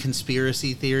know, the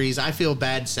conspiracy theories. I feel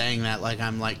bad saying that,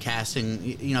 I'm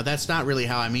casting, that's not really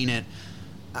how I mean it.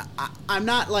 I'm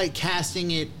not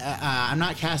casting it. I'm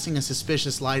not casting a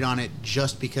suspicious light on it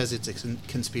just because it's a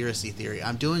conspiracy theory.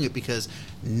 I'm doing it because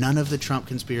none of the Trump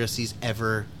conspiracies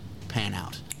ever pan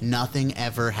out. Nothing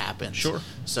ever happens. Sure.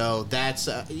 So that's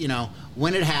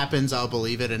when it happens, I'll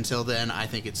believe it. Until then, I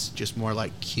think it's just more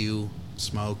like cue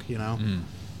smoke.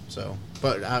 So,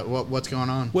 but what's going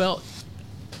on? Well.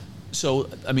 So,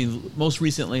 most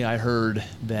recently I heard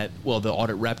that, the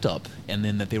audit wrapped up, and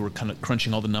then that they were kind of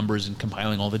crunching all the numbers and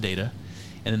compiling all the data,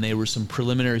 and then there was some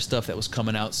preliminary stuff that was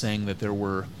coming out saying that there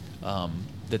was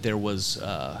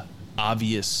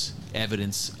obvious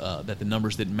evidence that the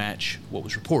numbers didn't match what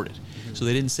was reported. Mm-hmm. So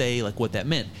they didn't say what that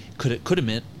meant. Could have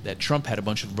meant that Trump had a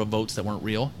bunch of votes that weren't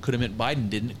real. Could have meant Biden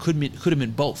didn't. Could have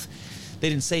meant both. They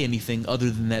didn't say anything other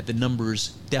than that the numbers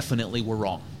definitely were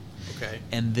wrong. Okay.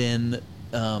 And then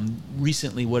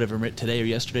recently, today or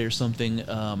yesterday or something,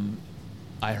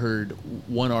 I heard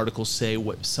one article say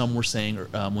what some were saying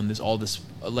when all this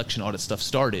election audit stuff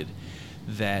started,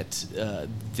 that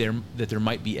there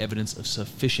might be evidence of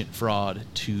sufficient fraud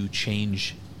to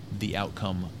change the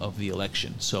outcome of the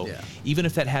election. So even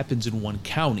if that happens in one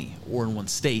county or in one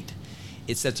state,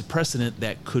 it sets a precedent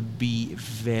that could be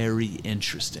very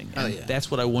interesting. And that's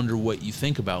what I wonder what you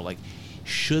think about.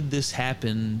 Should this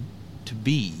happen to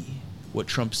be what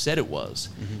Trump said it was,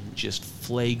 just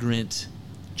flagrant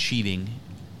cheating,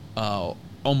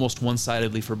 almost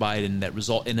one-sidedly for Biden that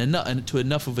result and to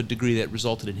enough of a degree that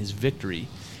resulted in his victory.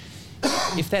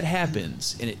 If that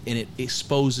happens and it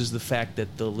exposes the fact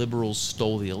that the liberals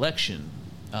stole the election,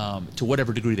 to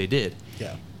whatever degree they did,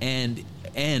 Yeah. and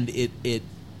it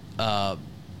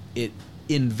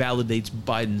invalidates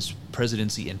Biden's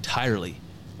presidency entirely,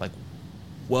 like,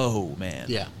 whoa, man.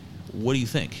 Yeah. What do you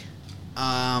think?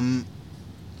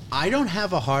 I don't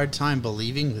have a hard time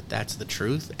believing that that's the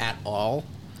truth at all.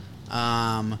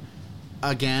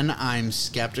 Again, I'm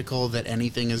skeptical that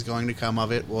anything is going to come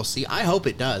of it. We'll see. I hope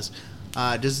it does.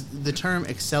 Does the term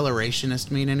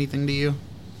accelerationist mean anything to you?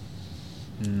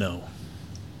 No.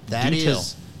 That Do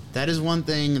is tell. that is one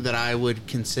thing that I would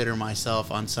consider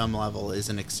myself on some level is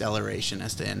an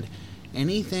accelerationist, and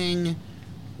anything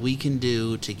we can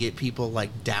do to get people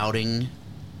like doubting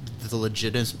the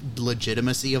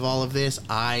legitimacy of all of this,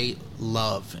 I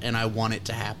love, and I want it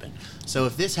to happen. So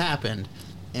if this happened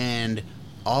and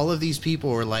all of these people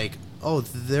were like, oh,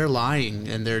 they're lying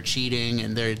and they're cheating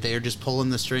and they're just pulling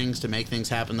the strings to make things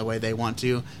happen the way they want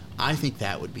to, I think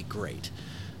that would be great.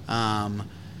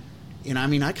 You know, I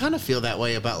mean, I kind of feel that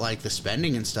way about like the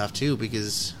spending and stuff too,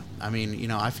 because I mean, you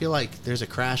know, I feel like there's a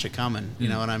crash coming, you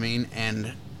know what I mean?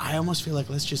 And I almost feel like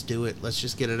let's just do it. Let's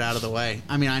just get it out of the way.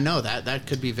 I mean, I know that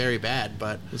could be very bad,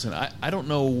 but Listen, I don't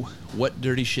know what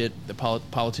dirty shit the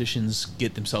politicians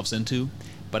get themselves into,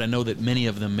 but I know that many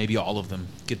of them, maybe all of them,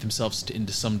 get themselves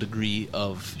into some degree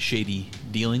of shady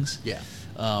dealings. yeah,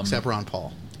 except Ron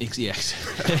Paul. Yeah.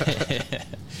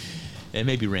 And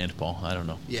maybe Rand Paul. I don't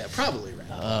know. Yeah, probably Rand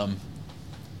Paul.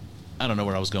 I don't know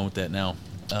where I was going with that now.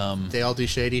 They all do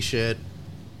shady shit.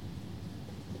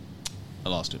 I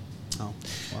lost it. Oh,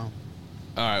 wow.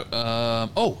 All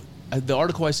right. The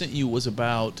article I sent you was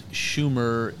about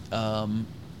Schumer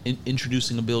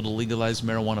introducing a bill to legalize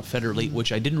marijuana federally,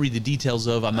 which I didn't read the details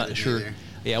of. I'm I not didn't sure. either.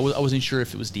 Yeah, I wasn't sure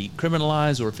if it was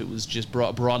decriminalized or if it was just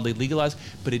broadly legalized.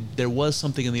 But there was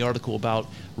something in the article about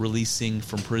releasing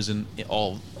from prison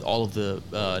all of the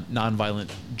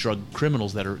nonviolent drug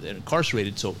criminals that are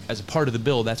incarcerated. So as a part of the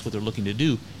bill, that's what they're looking to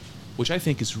do, which I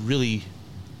think is really,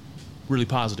 really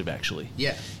positive, actually.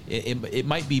 Yeah. It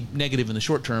might be negative in the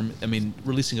short term. I mean,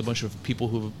 releasing a bunch of people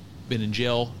who have been in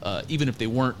jail, even if they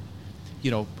weren't, you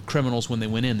know, criminals when they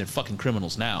went in, they're fucking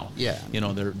criminals now. Yeah. You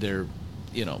know, they're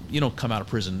you know, you don't come out of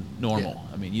prison normal.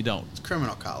 Yeah. I mean, you don't. It's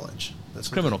criminal college. That's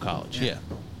what Criminal they- college, yeah.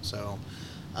 So,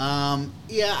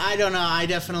 yeah, I don't know. I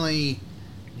definitely,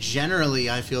 generally,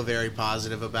 I feel very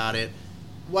positive about it.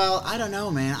 Well, I don't know,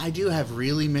 man. I do have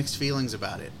really mixed feelings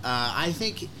about it. I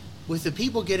think with the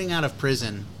people getting out of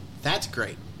prison, that's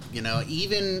great. You know,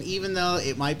 even though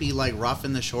it might be like rough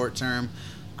in the short term,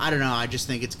 I don't know. I just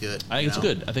think it's good. I think it's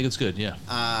good. I think it's good, yeah.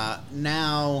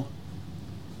 Now,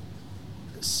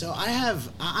 so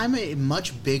I'm a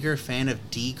much bigger fan of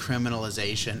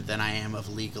decriminalization than I am of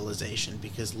legalization,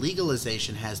 because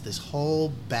legalization has this whole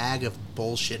bag of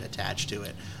bullshit attached to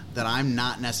it that I'm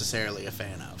not necessarily a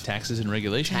fan of. Taxes and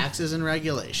regulation? Taxes and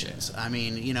regulations. I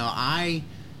mean, you know, I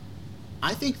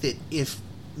think that if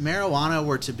marijuana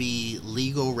were to be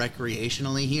legal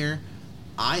recreationally here,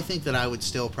 I think that I would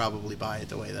still probably buy it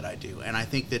the way that I do. And I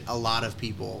think that a lot of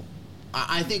people,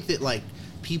 I think that like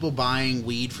people buying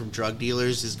weed from drug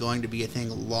dealers is going to be a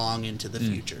thing long into the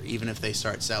future, even if they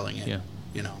start selling it. Yeah.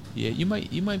 You know. Yeah, you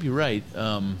might be right.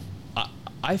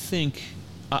 I think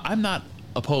I'm not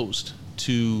opposed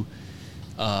to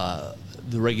the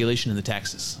regulation and the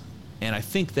taxes, and I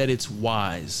think that it's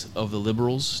wise of the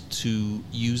liberals to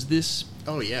use this.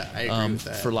 Oh yeah, I agree with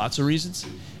that. For lots of reasons.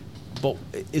 But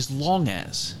as long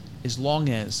as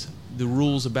the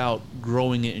rules about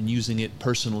growing it and using it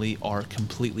personally are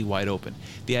completely wide open.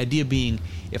 The idea being,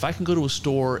 if I can go to a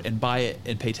store and buy it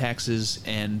and pay taxes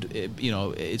and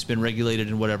it's been regulated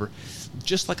and whatever,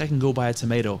 just like I can go buy a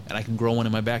tomato and I can grow one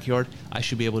in my backyard, I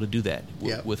should be able to do that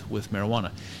with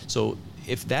marijuana. So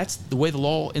if that's the way the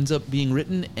law ends up being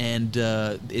written, and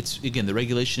it's again the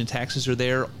regulation and taxes are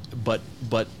there, but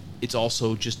it's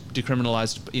also just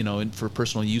decriminalized, for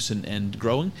personal use and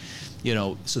growing,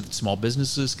 so that small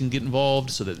businesses can get involved,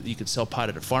 so that you could sell pot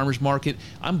at a farmer's market.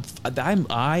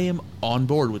 I am on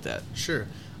board with that. Sure.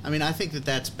 I mean, I think that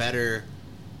that's better.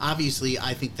 Obviously,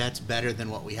 I think that's better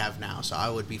than what we have now, so I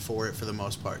would be for it for the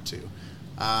most part, too.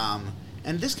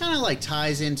 And this kind of, like,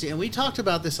 ties into, and we talked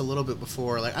about this a little bit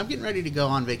before, like, I'm getting ready to go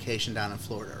on vacation down in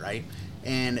Florida, right?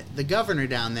 And the governor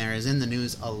down there is in the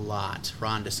news a lot,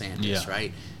 Ron DeSantis,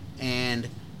 right? And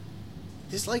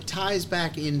this, like, ties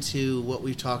back into what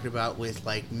we've talked about with,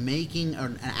 like, making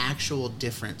an actual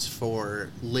difference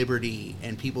for liberty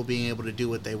and people being able to do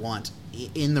what they want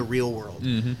in the real world.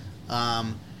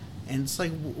 And it's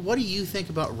like, what do you think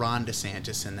about Ron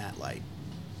DeSantis in that light?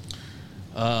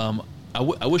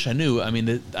 I wish I knew. I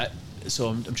mean,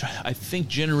 I'm trying. I think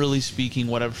generally speaking,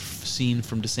 what I've seen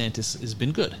from DeSantis has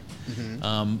been good,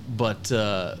 but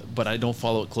I don't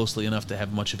follow it closely enough to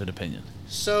have much of an opinion.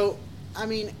 So, I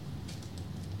mean,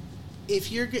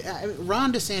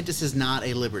 Ron DeSantis is not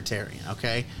a libertarian,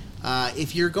 okay?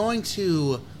 If you're going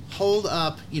to hold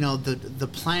up, the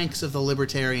planks of the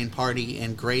Libertarian Party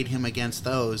and grade him against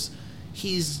those,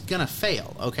 he's gonna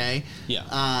fail, okay?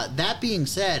 Yeah. That being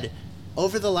said,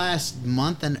 over the last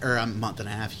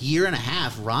year and a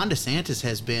half, Ron DeSantis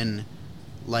has been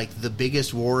like the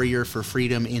biggest warrior for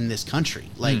freedom in this country.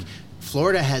 Like,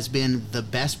 Florida has been the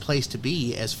best place to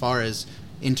be as far as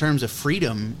in terms of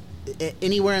freedom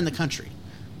anywhere in the country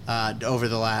over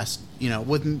the last,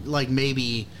 with like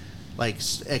maybe like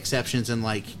exceptions in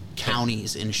like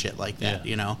counties and shit like that,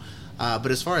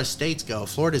 but as far as states go,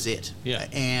 Florida's it. Yeah.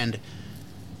 And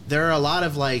there are a lot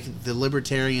of like the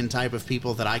libertarian type of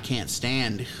people that I can't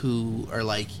stand who are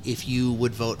like, if you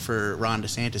would vote for Ron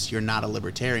DeSantis, you're not a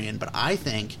libertarian. But I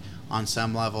think on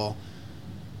some level,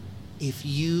 if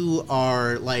you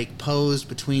are like posed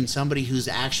between somebody who's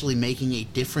actually making a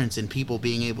difference in people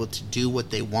being able to do what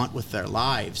they want with their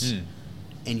lives,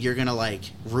 and you're gonna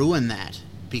like ruin that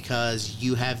because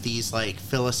you have these like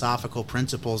philosophical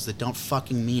principles that don't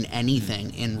fucking mean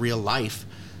anything in real life,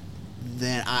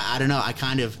 then I don't know.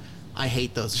 I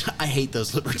hate those. I hate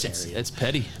those libertarians. It's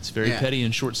petty. It's very petty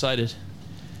and short-sighted.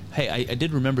 Hey, I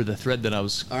did remember the thread that I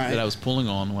was pulling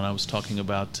on when I was talking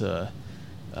about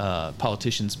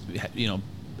politicians,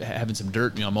 having some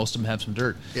dirt. Most of them have some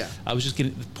dirt. Yeah. I was just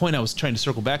getting the point I was trying to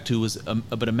circle back to was,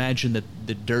 but imagine that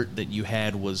the dirt that you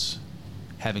had was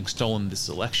having stolen this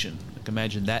election. Like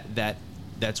imagine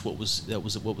that's what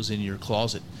was in your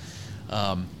closet.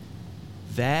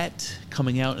 That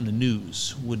coming out in the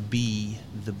news would be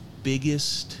the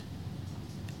biggest.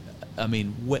 I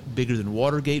mean, bigger than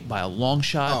Watergate by a long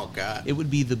shot. Oh God! It would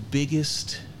be the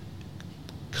biggest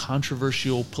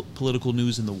controversial political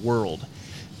news in the world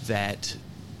that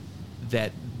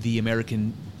the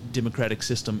American democratic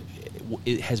system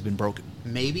it has been broken.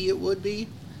 Maybe it would be,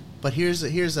 but here's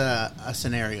a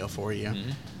scenario for you.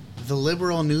 The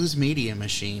liberal news media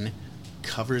machine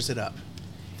covers it up.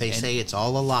 They say it's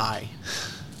all a lie.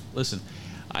 Listen,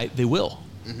 they will,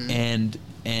 and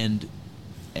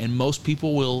most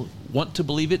people will want to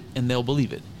believe it, and they'll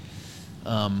believe it.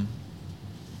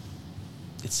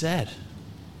 It's sad.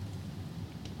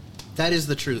 That is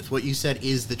the truth. What you said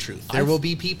is the truth. There will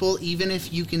be people, even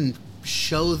if you can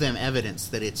show them evidence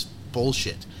that it's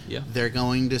bullshit, they're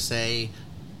going to say,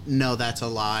 no, that's a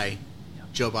lie.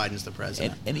 Joe Biden's the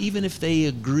president. And even if they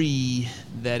agree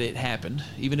that it happened,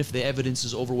 even if the evidence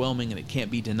is overwhelming and it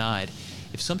can't be denied,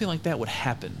 if something like that would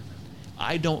happen,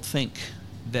 I don't think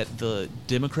that the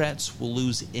Democrats will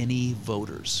lose any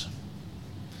voters.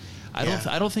 I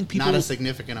don't think people. Not a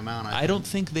significant amount. I don't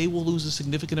think they will lose a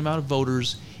significant amount of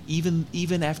voters, even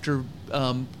after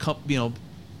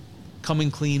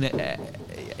coming clean,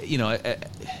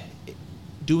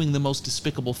 doing the most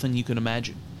despicable thing you can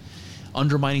imagine,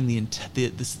 undermining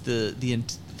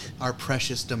our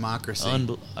precious democracy.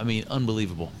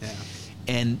 Unbelievable. Yeah.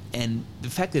 And the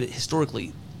fact that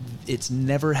historically it's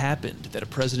never happened that a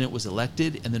president was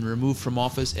elected and then removed from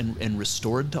office and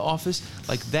restored to office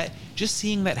like that. Just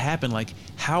seeing that happen, like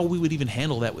how we would even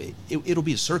handle that, it'll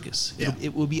be a circus. Yeah.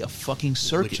 It will be a fucking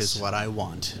circus. Which is what I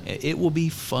want. It will be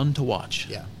fun to watch.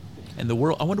 Yeah. And the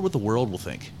world, I wonder what the world will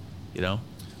think,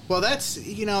 Well, that's,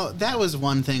 that was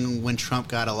one thing when Trump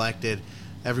got elected.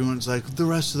 Everyone's like, the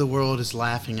rest of the world is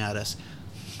laughing at us.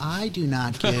 I do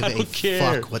not give a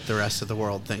fuck what the rest of the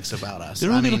world thinks about us. They're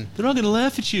not going to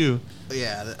laugh at you.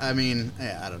 Yeah, I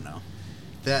don't know.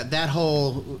 That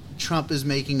whole Trump is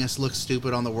making us look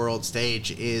stupid on the world stage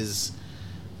is,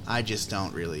 I just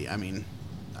don't really, I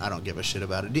don't give a shit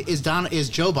about it. Is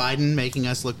Joe Biden making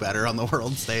us look better on the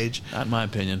world stage? Not in my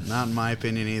opinion. Not in my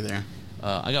opinion either.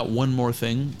 I got one more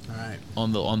thing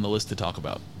on the list to talk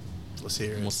about. Let's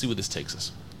hear it. And we'll see where this takes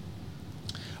us.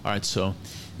 All right, so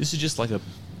this is just like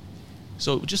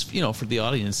for the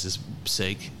audience's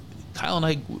sake, Kyle and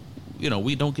I,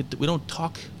 we don't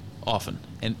talk often,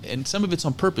 and some of it's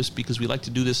on purpose because we like to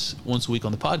do this once a week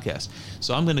on the podcast.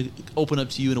 So I'm going to open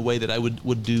up to you in a way that I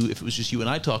would do if it was just you and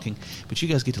I talking, but you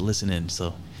guys get to listen in. So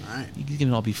all right, you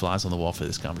can all be flies on the wall for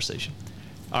this conversation.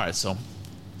 All right, so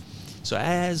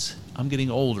as I'm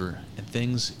getting older and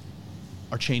things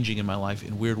are changing in my life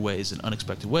in weird ways and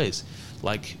unexpected ways,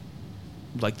 like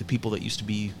the people that used to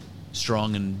be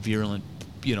strong and virulent,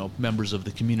 members of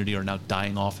the community are now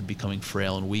dying off and becoming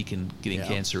frail and weak and getting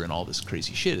cancer and all this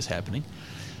crazy shit is happening.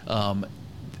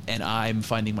 And I'm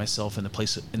finding myself in the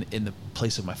place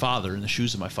of my father, in the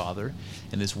shoes of my father,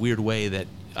 in this weird way that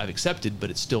I've accepted, but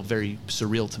it's still very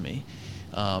surreal to me.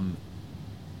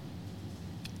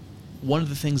 One of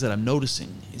the things that I'm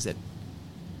noticing is that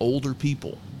older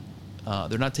people,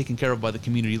 they're not taken care of by the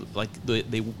community like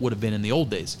they would have been in the old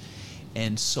days,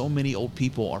 and so many old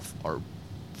people are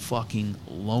fucking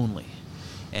lonely,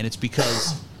 and it's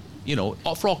because.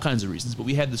 For all kinds of reasons, but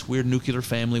we had this weird nuclear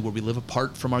family where we live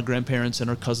apart from our grandparents and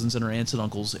our cousins and our aunts and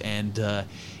uncles,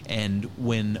 and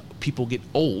when people get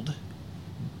old,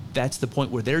 that's the point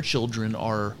where their children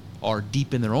are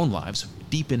deep in their own lives,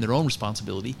 deep in their own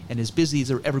responsibility, and as busy as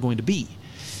they're ever going to be.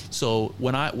 So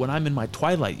when I'm in my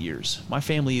twilight years, my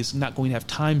family is not going to have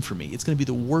time for me. It's going to be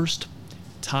the worst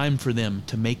time for them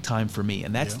to make time for me,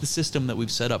 and that's the system that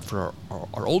we've set up for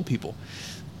our old people.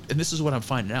 And this is what I'm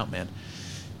finding out, man.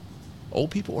 Old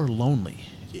people are lonely,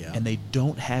 and they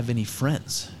don't have any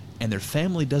friends, and their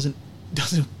family doesn't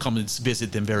come and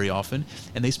visit them very often,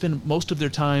 and they spend most of their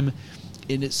time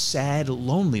in a sad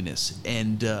loneliness,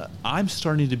 and I'm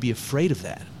starting to be afraid of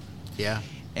that. Yeah.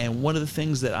 And one of the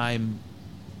things that I'm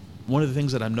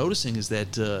noticing is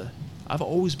that I've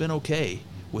always been okay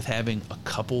with having a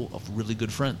couple of really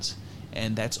good friends,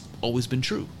 and that's always been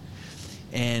true.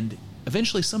 And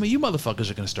eventually, some of you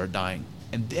motherfuckers are going to start dying.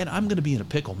 And then I'm going to be in a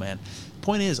pickle, man.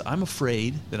 Point is, I'm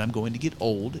afraid that I'm going to get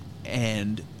old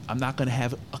and I'm not going to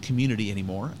have a community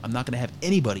anymore. I'm not going to have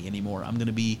anybody anymore. I'm going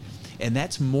to be, and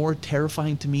that's more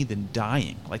terrifying to me than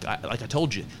dying. Like I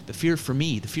told you, the fear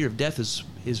of death is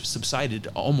subsided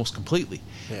almost completely.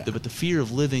 Yeah. But the fear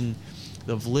of living,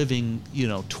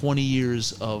 20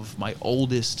 years of my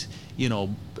oldest,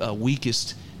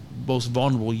 weakest, most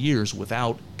vulnerable years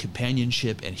without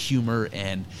companionship and humor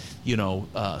and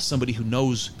somebody who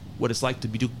knows what it's like to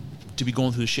be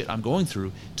going through the shit I'm going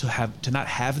through, to not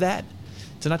have that,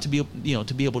 to not to be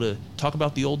able to talk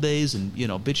about the old days and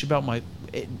bitch about my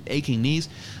aching knees,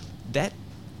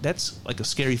 that's like a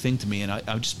scary thing to me, and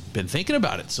I've just been thinking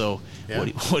about it. So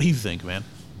what do you think, man?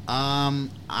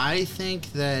 I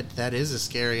think that is a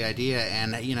scary idea,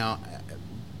 and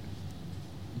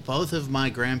both of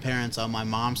my grandparents on my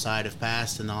mom's side have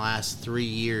passed in the last 3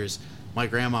 years. My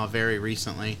grandma very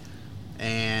recently.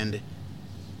 And,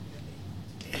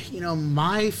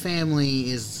 my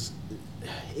family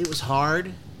it was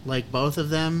hard. Like, both of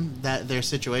them, that their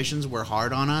situations were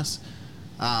hard on us.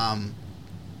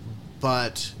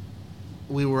 But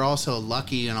we were also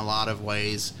lucky in a lot of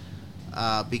ways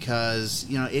because,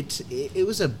 it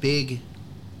was a big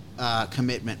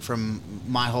commitment from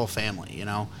my whole family,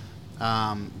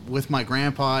 With my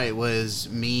grandpa, it was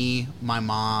me, my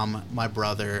mom, my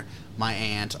brother, my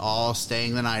aunt, all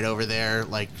staying the night over there,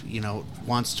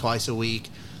 once, twice a week,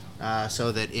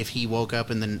 so that if he woke up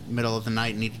in the middle of the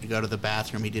night and needed to go to the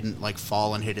bathroom, he didn't,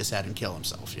 fall and hit his head and kill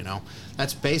himself,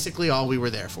 That's basically all we were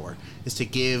there for, is to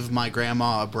give my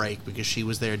grandma a break because she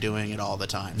was there doing it all the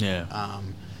time. Yeah.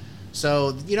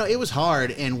 So, it was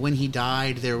hard, and when he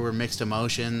died, there were mixed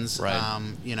emotions,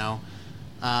 right.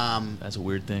 That's a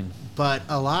weird thing. But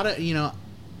a lot of,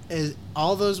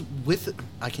 all those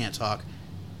I can't talk.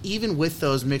 Even with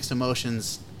those mixed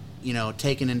emotions,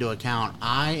 taken into account,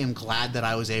 I am glad that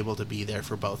I was able to be there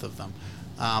for both of them.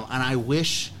 And I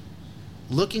wish,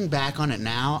 looking back on it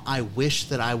now, I wish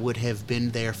that I would have been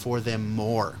there for them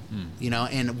more,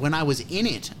 and when I was in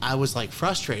it, I was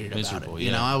frustrated about it.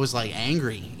 Yeah. I was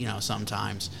angry,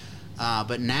 sometimes.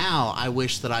 But now I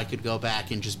wish that I could go back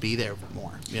and just be there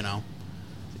more,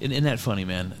 Isn't that funny,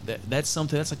 man? That's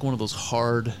something. That's like one of those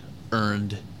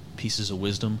hard-earned pieces of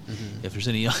wisdom. Mm-hmm. If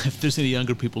there's any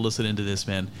younger people listening to this,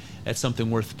 man, that's something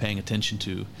worth paying attention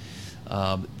to.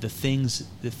 The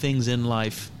things in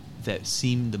life that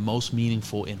seem the most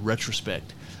meaningful in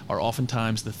retrospect are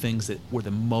oftentimes the things that were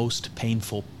the most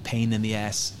painful, pain in the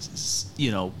ass,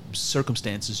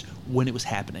 circumstances when it was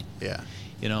happening. Yeah.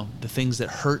 The things that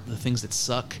hurt, the things that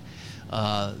suck,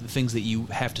 the things that you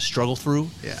have to struggle through.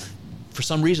 Yeah. For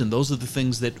some reason, those are the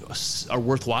things that are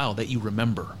worthwhile, that you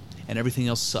remember, and everything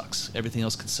else sucks. Everything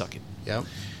else can suck it. Yep,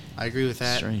 I agree with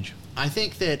that. Strange. I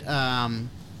think that,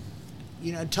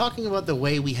 talking about the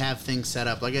way we have things set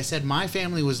up, like I said, my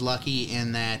family was lucky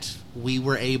in that we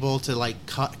were able to,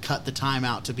 cut the time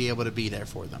out to be able to be there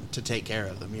for them, to take care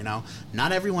of them,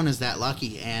 Not everyone is that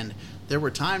lucky, and there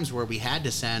were times where we had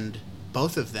to send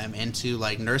both of them into,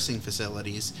 nursing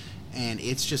facilities, and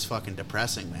it's just fucking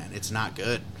depressing, man. It's not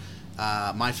good.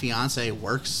 My fiance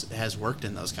has worked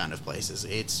in those kind of places.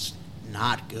 It's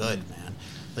not good, man.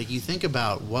 You think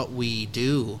about what we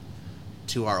do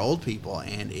to our old people,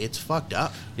 and it's fucked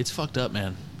up. It's fucked up,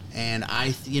 man. And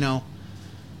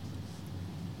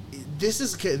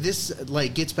this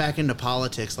like gets back into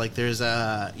politics. Like there's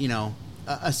a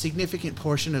significant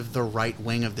portion of the right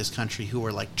wing of this country who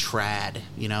are like trad,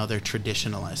 they're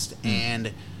traditionalist,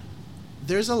 and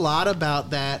there's a lot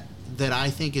about that I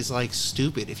think is like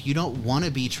stupid. If you don't want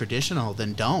to be traditional,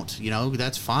 then don't.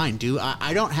 That's fine.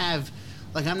 I don't have.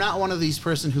 Like, I'm not one of these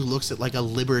person who looks at, like, a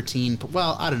libertine...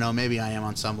 Well, I don't know. Maybe I am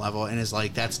on some level and is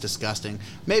like, that's disgusting.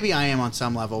 Maybe I am on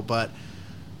some level, but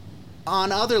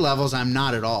on other levels, I'm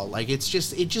not at all. Like, it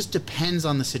just depends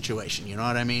on the situation. You know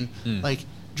what I mean? Like,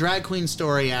 Drag Queen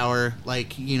Story Hour,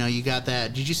 like, you got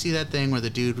that... Did you see that thing where the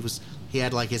dude was... He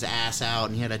had, like, his ass out,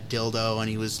 and he had a dildo, and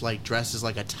he was, like, dressed as,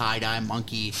 like, a tie-dye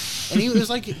monkey. And he was,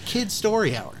 like, a kid's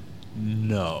story hour.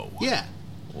 No. Yeah.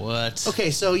 What?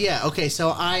 Okay, so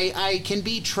I can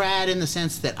be trad in the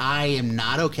sense that I am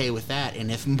not okay with that, and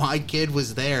if my kid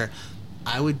was there,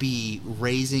 I would be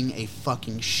raising a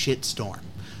fucking shitstorm.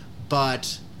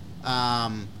 But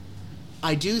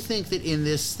I do think that in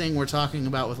this thing we're talking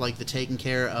about with like the taking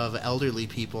care of elderly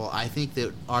people, I think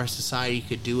that our society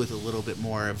could do with a little bit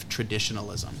more of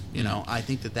traditionalism. I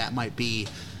think that might be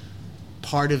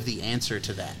part of the answer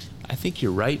to that. I think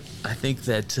you're right. I think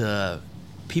that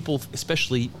people,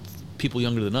 especially people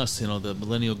younger than us, the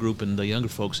millennial group and the younger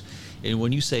folks, and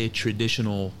when you say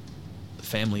traditional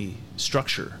family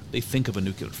structure, they think of a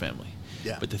nuclear family.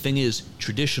 Yeah. But the thing is,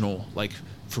 traditional, like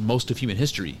for most of human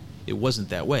history, it wasn't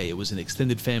that way. It was an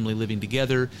extended family living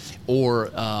together,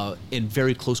 or in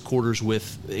very close quarters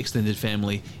with extended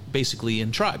family, basically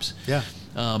in tribes. Yeah.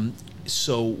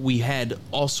 So we had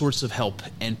all sorts of help,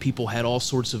 and people had all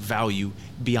sorts of value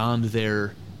beyond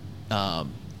their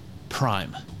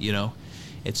prime.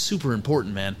 It's super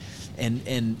important, man.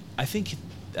 And I think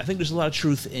there's a lot of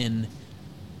truth in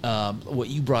what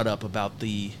you brought up about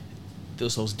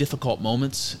those difficult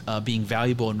moments being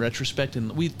valuable in retrospect.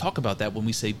 And we talk about that when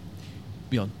we say,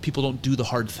 people don't do the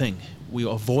hard thing. We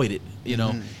avoid it,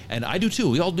 and I do too.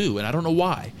 We all do, and I don't know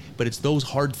why, but it's those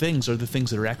hard things are the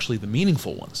things that are actually the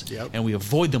meaningful ones. Yep. And we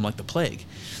avoid them like the plague.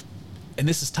 And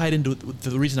this is tied into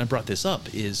the reason I brought this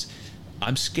up is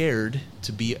I'm scared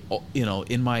to be,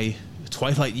 in my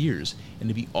twilight years and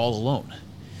to be all alone.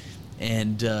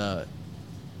 And, and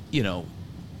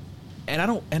I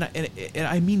don't, and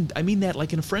I mean that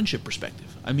like in a friendship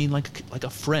perspective. I mean like a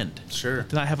friend. Sure.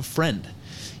 Then I have a friend.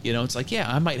 It's like, yeah,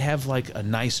 I might have like a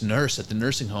nice nurse at the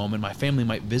nursing home, and my family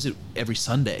might visit every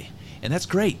Sunday, and that's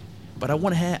great. But I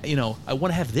want to have,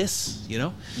 this,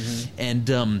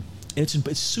 and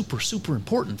it's super, super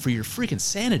important for your freaking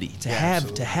sanity to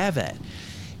have that.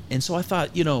 And so I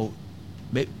thought,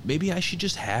 maybe I should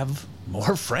just have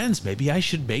more friends. Maybe I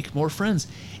should make more friends.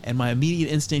 And my immediate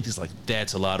instinct is like,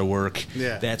 that's a lot of work.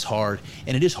 Yeah. That's hard,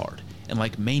 and it is hard. And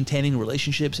like maintaining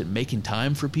relationships and making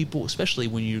time for people, especially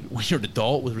when you're an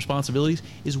adult with responsibilities,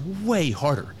 is way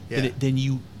harder than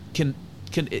you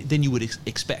would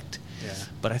expect. Yeah.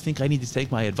 But I think I need to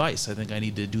take my advice. I think I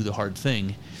need to do the hard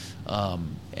thing,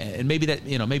 and maybe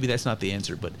that's not the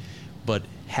answer. But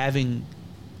having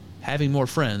more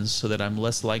friends so that I'm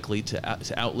less likely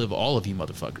to outlive all of you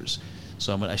motherfuckers.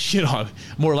 So I'm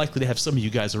more likely to have some of you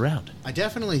guys around. I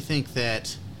definitely think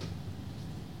that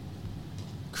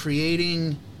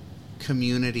creating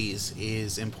communities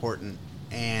is important,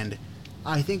 and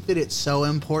I think that it's so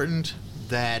important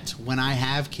that when I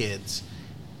have kids,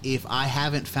 if I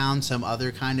haven't found some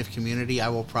other kind of community, I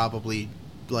will probably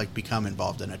like become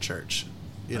involved in a church.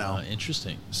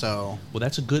 Interesting. So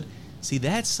that's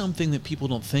that's something that people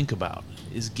don't think about,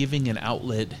 is giving an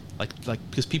outlet, like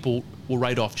because people will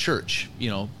write off church,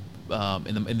 in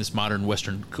this modern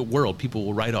Western world, people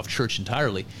will write off church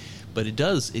entirely. But it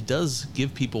does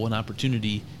give people an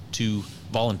opportunity to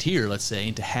volunteer, let's say,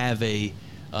 and to have a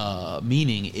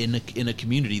meaning in a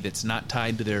community that's not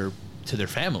tied to their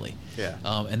family. Yeah.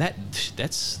 And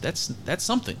that's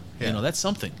something. Yeah. That's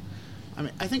something. I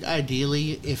mean, I think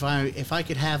ideally, if I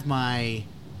could have my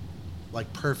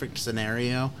like perfect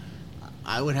scenario,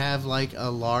 I would have like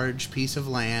a large piece of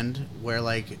land where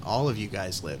like all of you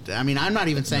guys lived. I mean, I'm not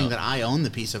even saying that I own the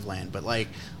piece of land, but like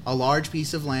a large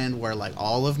piece of land where like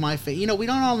all of my we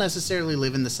don't all necessarily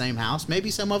live in the same house. Maybe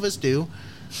some of us do.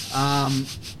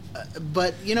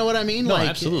 But you know what I mean? No, like,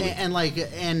 absolutely.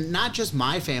 And not just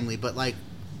my family, but like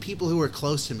people who are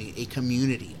close to me, a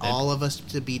community, all of us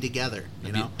to be together,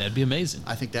 That'd be amazing.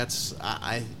 I think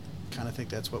I kind of think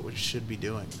that's what we should be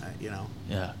doing,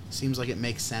 Yeah. Seems like it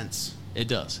makes sense. It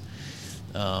does.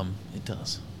 It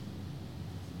does.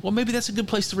 Well, maybe that's a good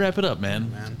place to wrap it up,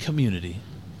 man. Community.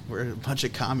 We're a bunch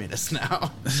of communists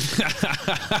now.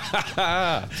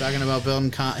 Talking about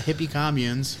building hippie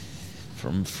communes.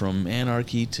 From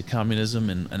anarchy to communism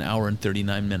in an hour and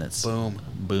 39 minutes.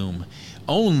 Boom.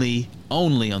 Only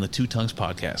on the Two Tongues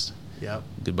podcast. Yep.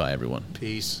 Goodbye, everyone.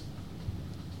 Peace.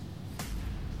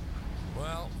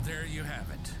 Well, there you have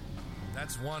it.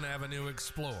 That's one avenue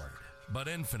explored, but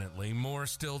infinitely more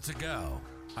still to go.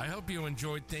 I hope you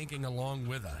enjoyed thinking along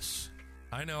with us.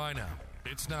 I know.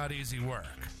 It's not easy work.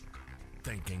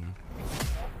 Thinking.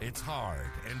 It's hard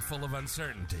and full of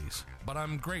uncertainties, but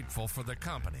I'm grateful for the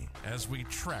company as we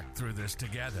trek through this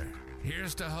together.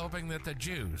 Here's to hoping that the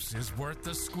juice is worth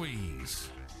the squeeze.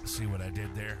 See what I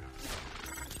did there?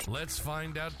 Let's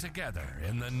find out together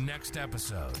in the next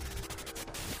episode.